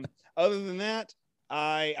 Other than that,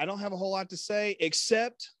 I don't have a whole lot to say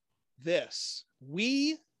except this.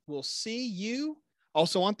 We will see you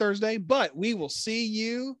also on Thursday, but we will see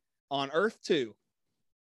you on Earth 2.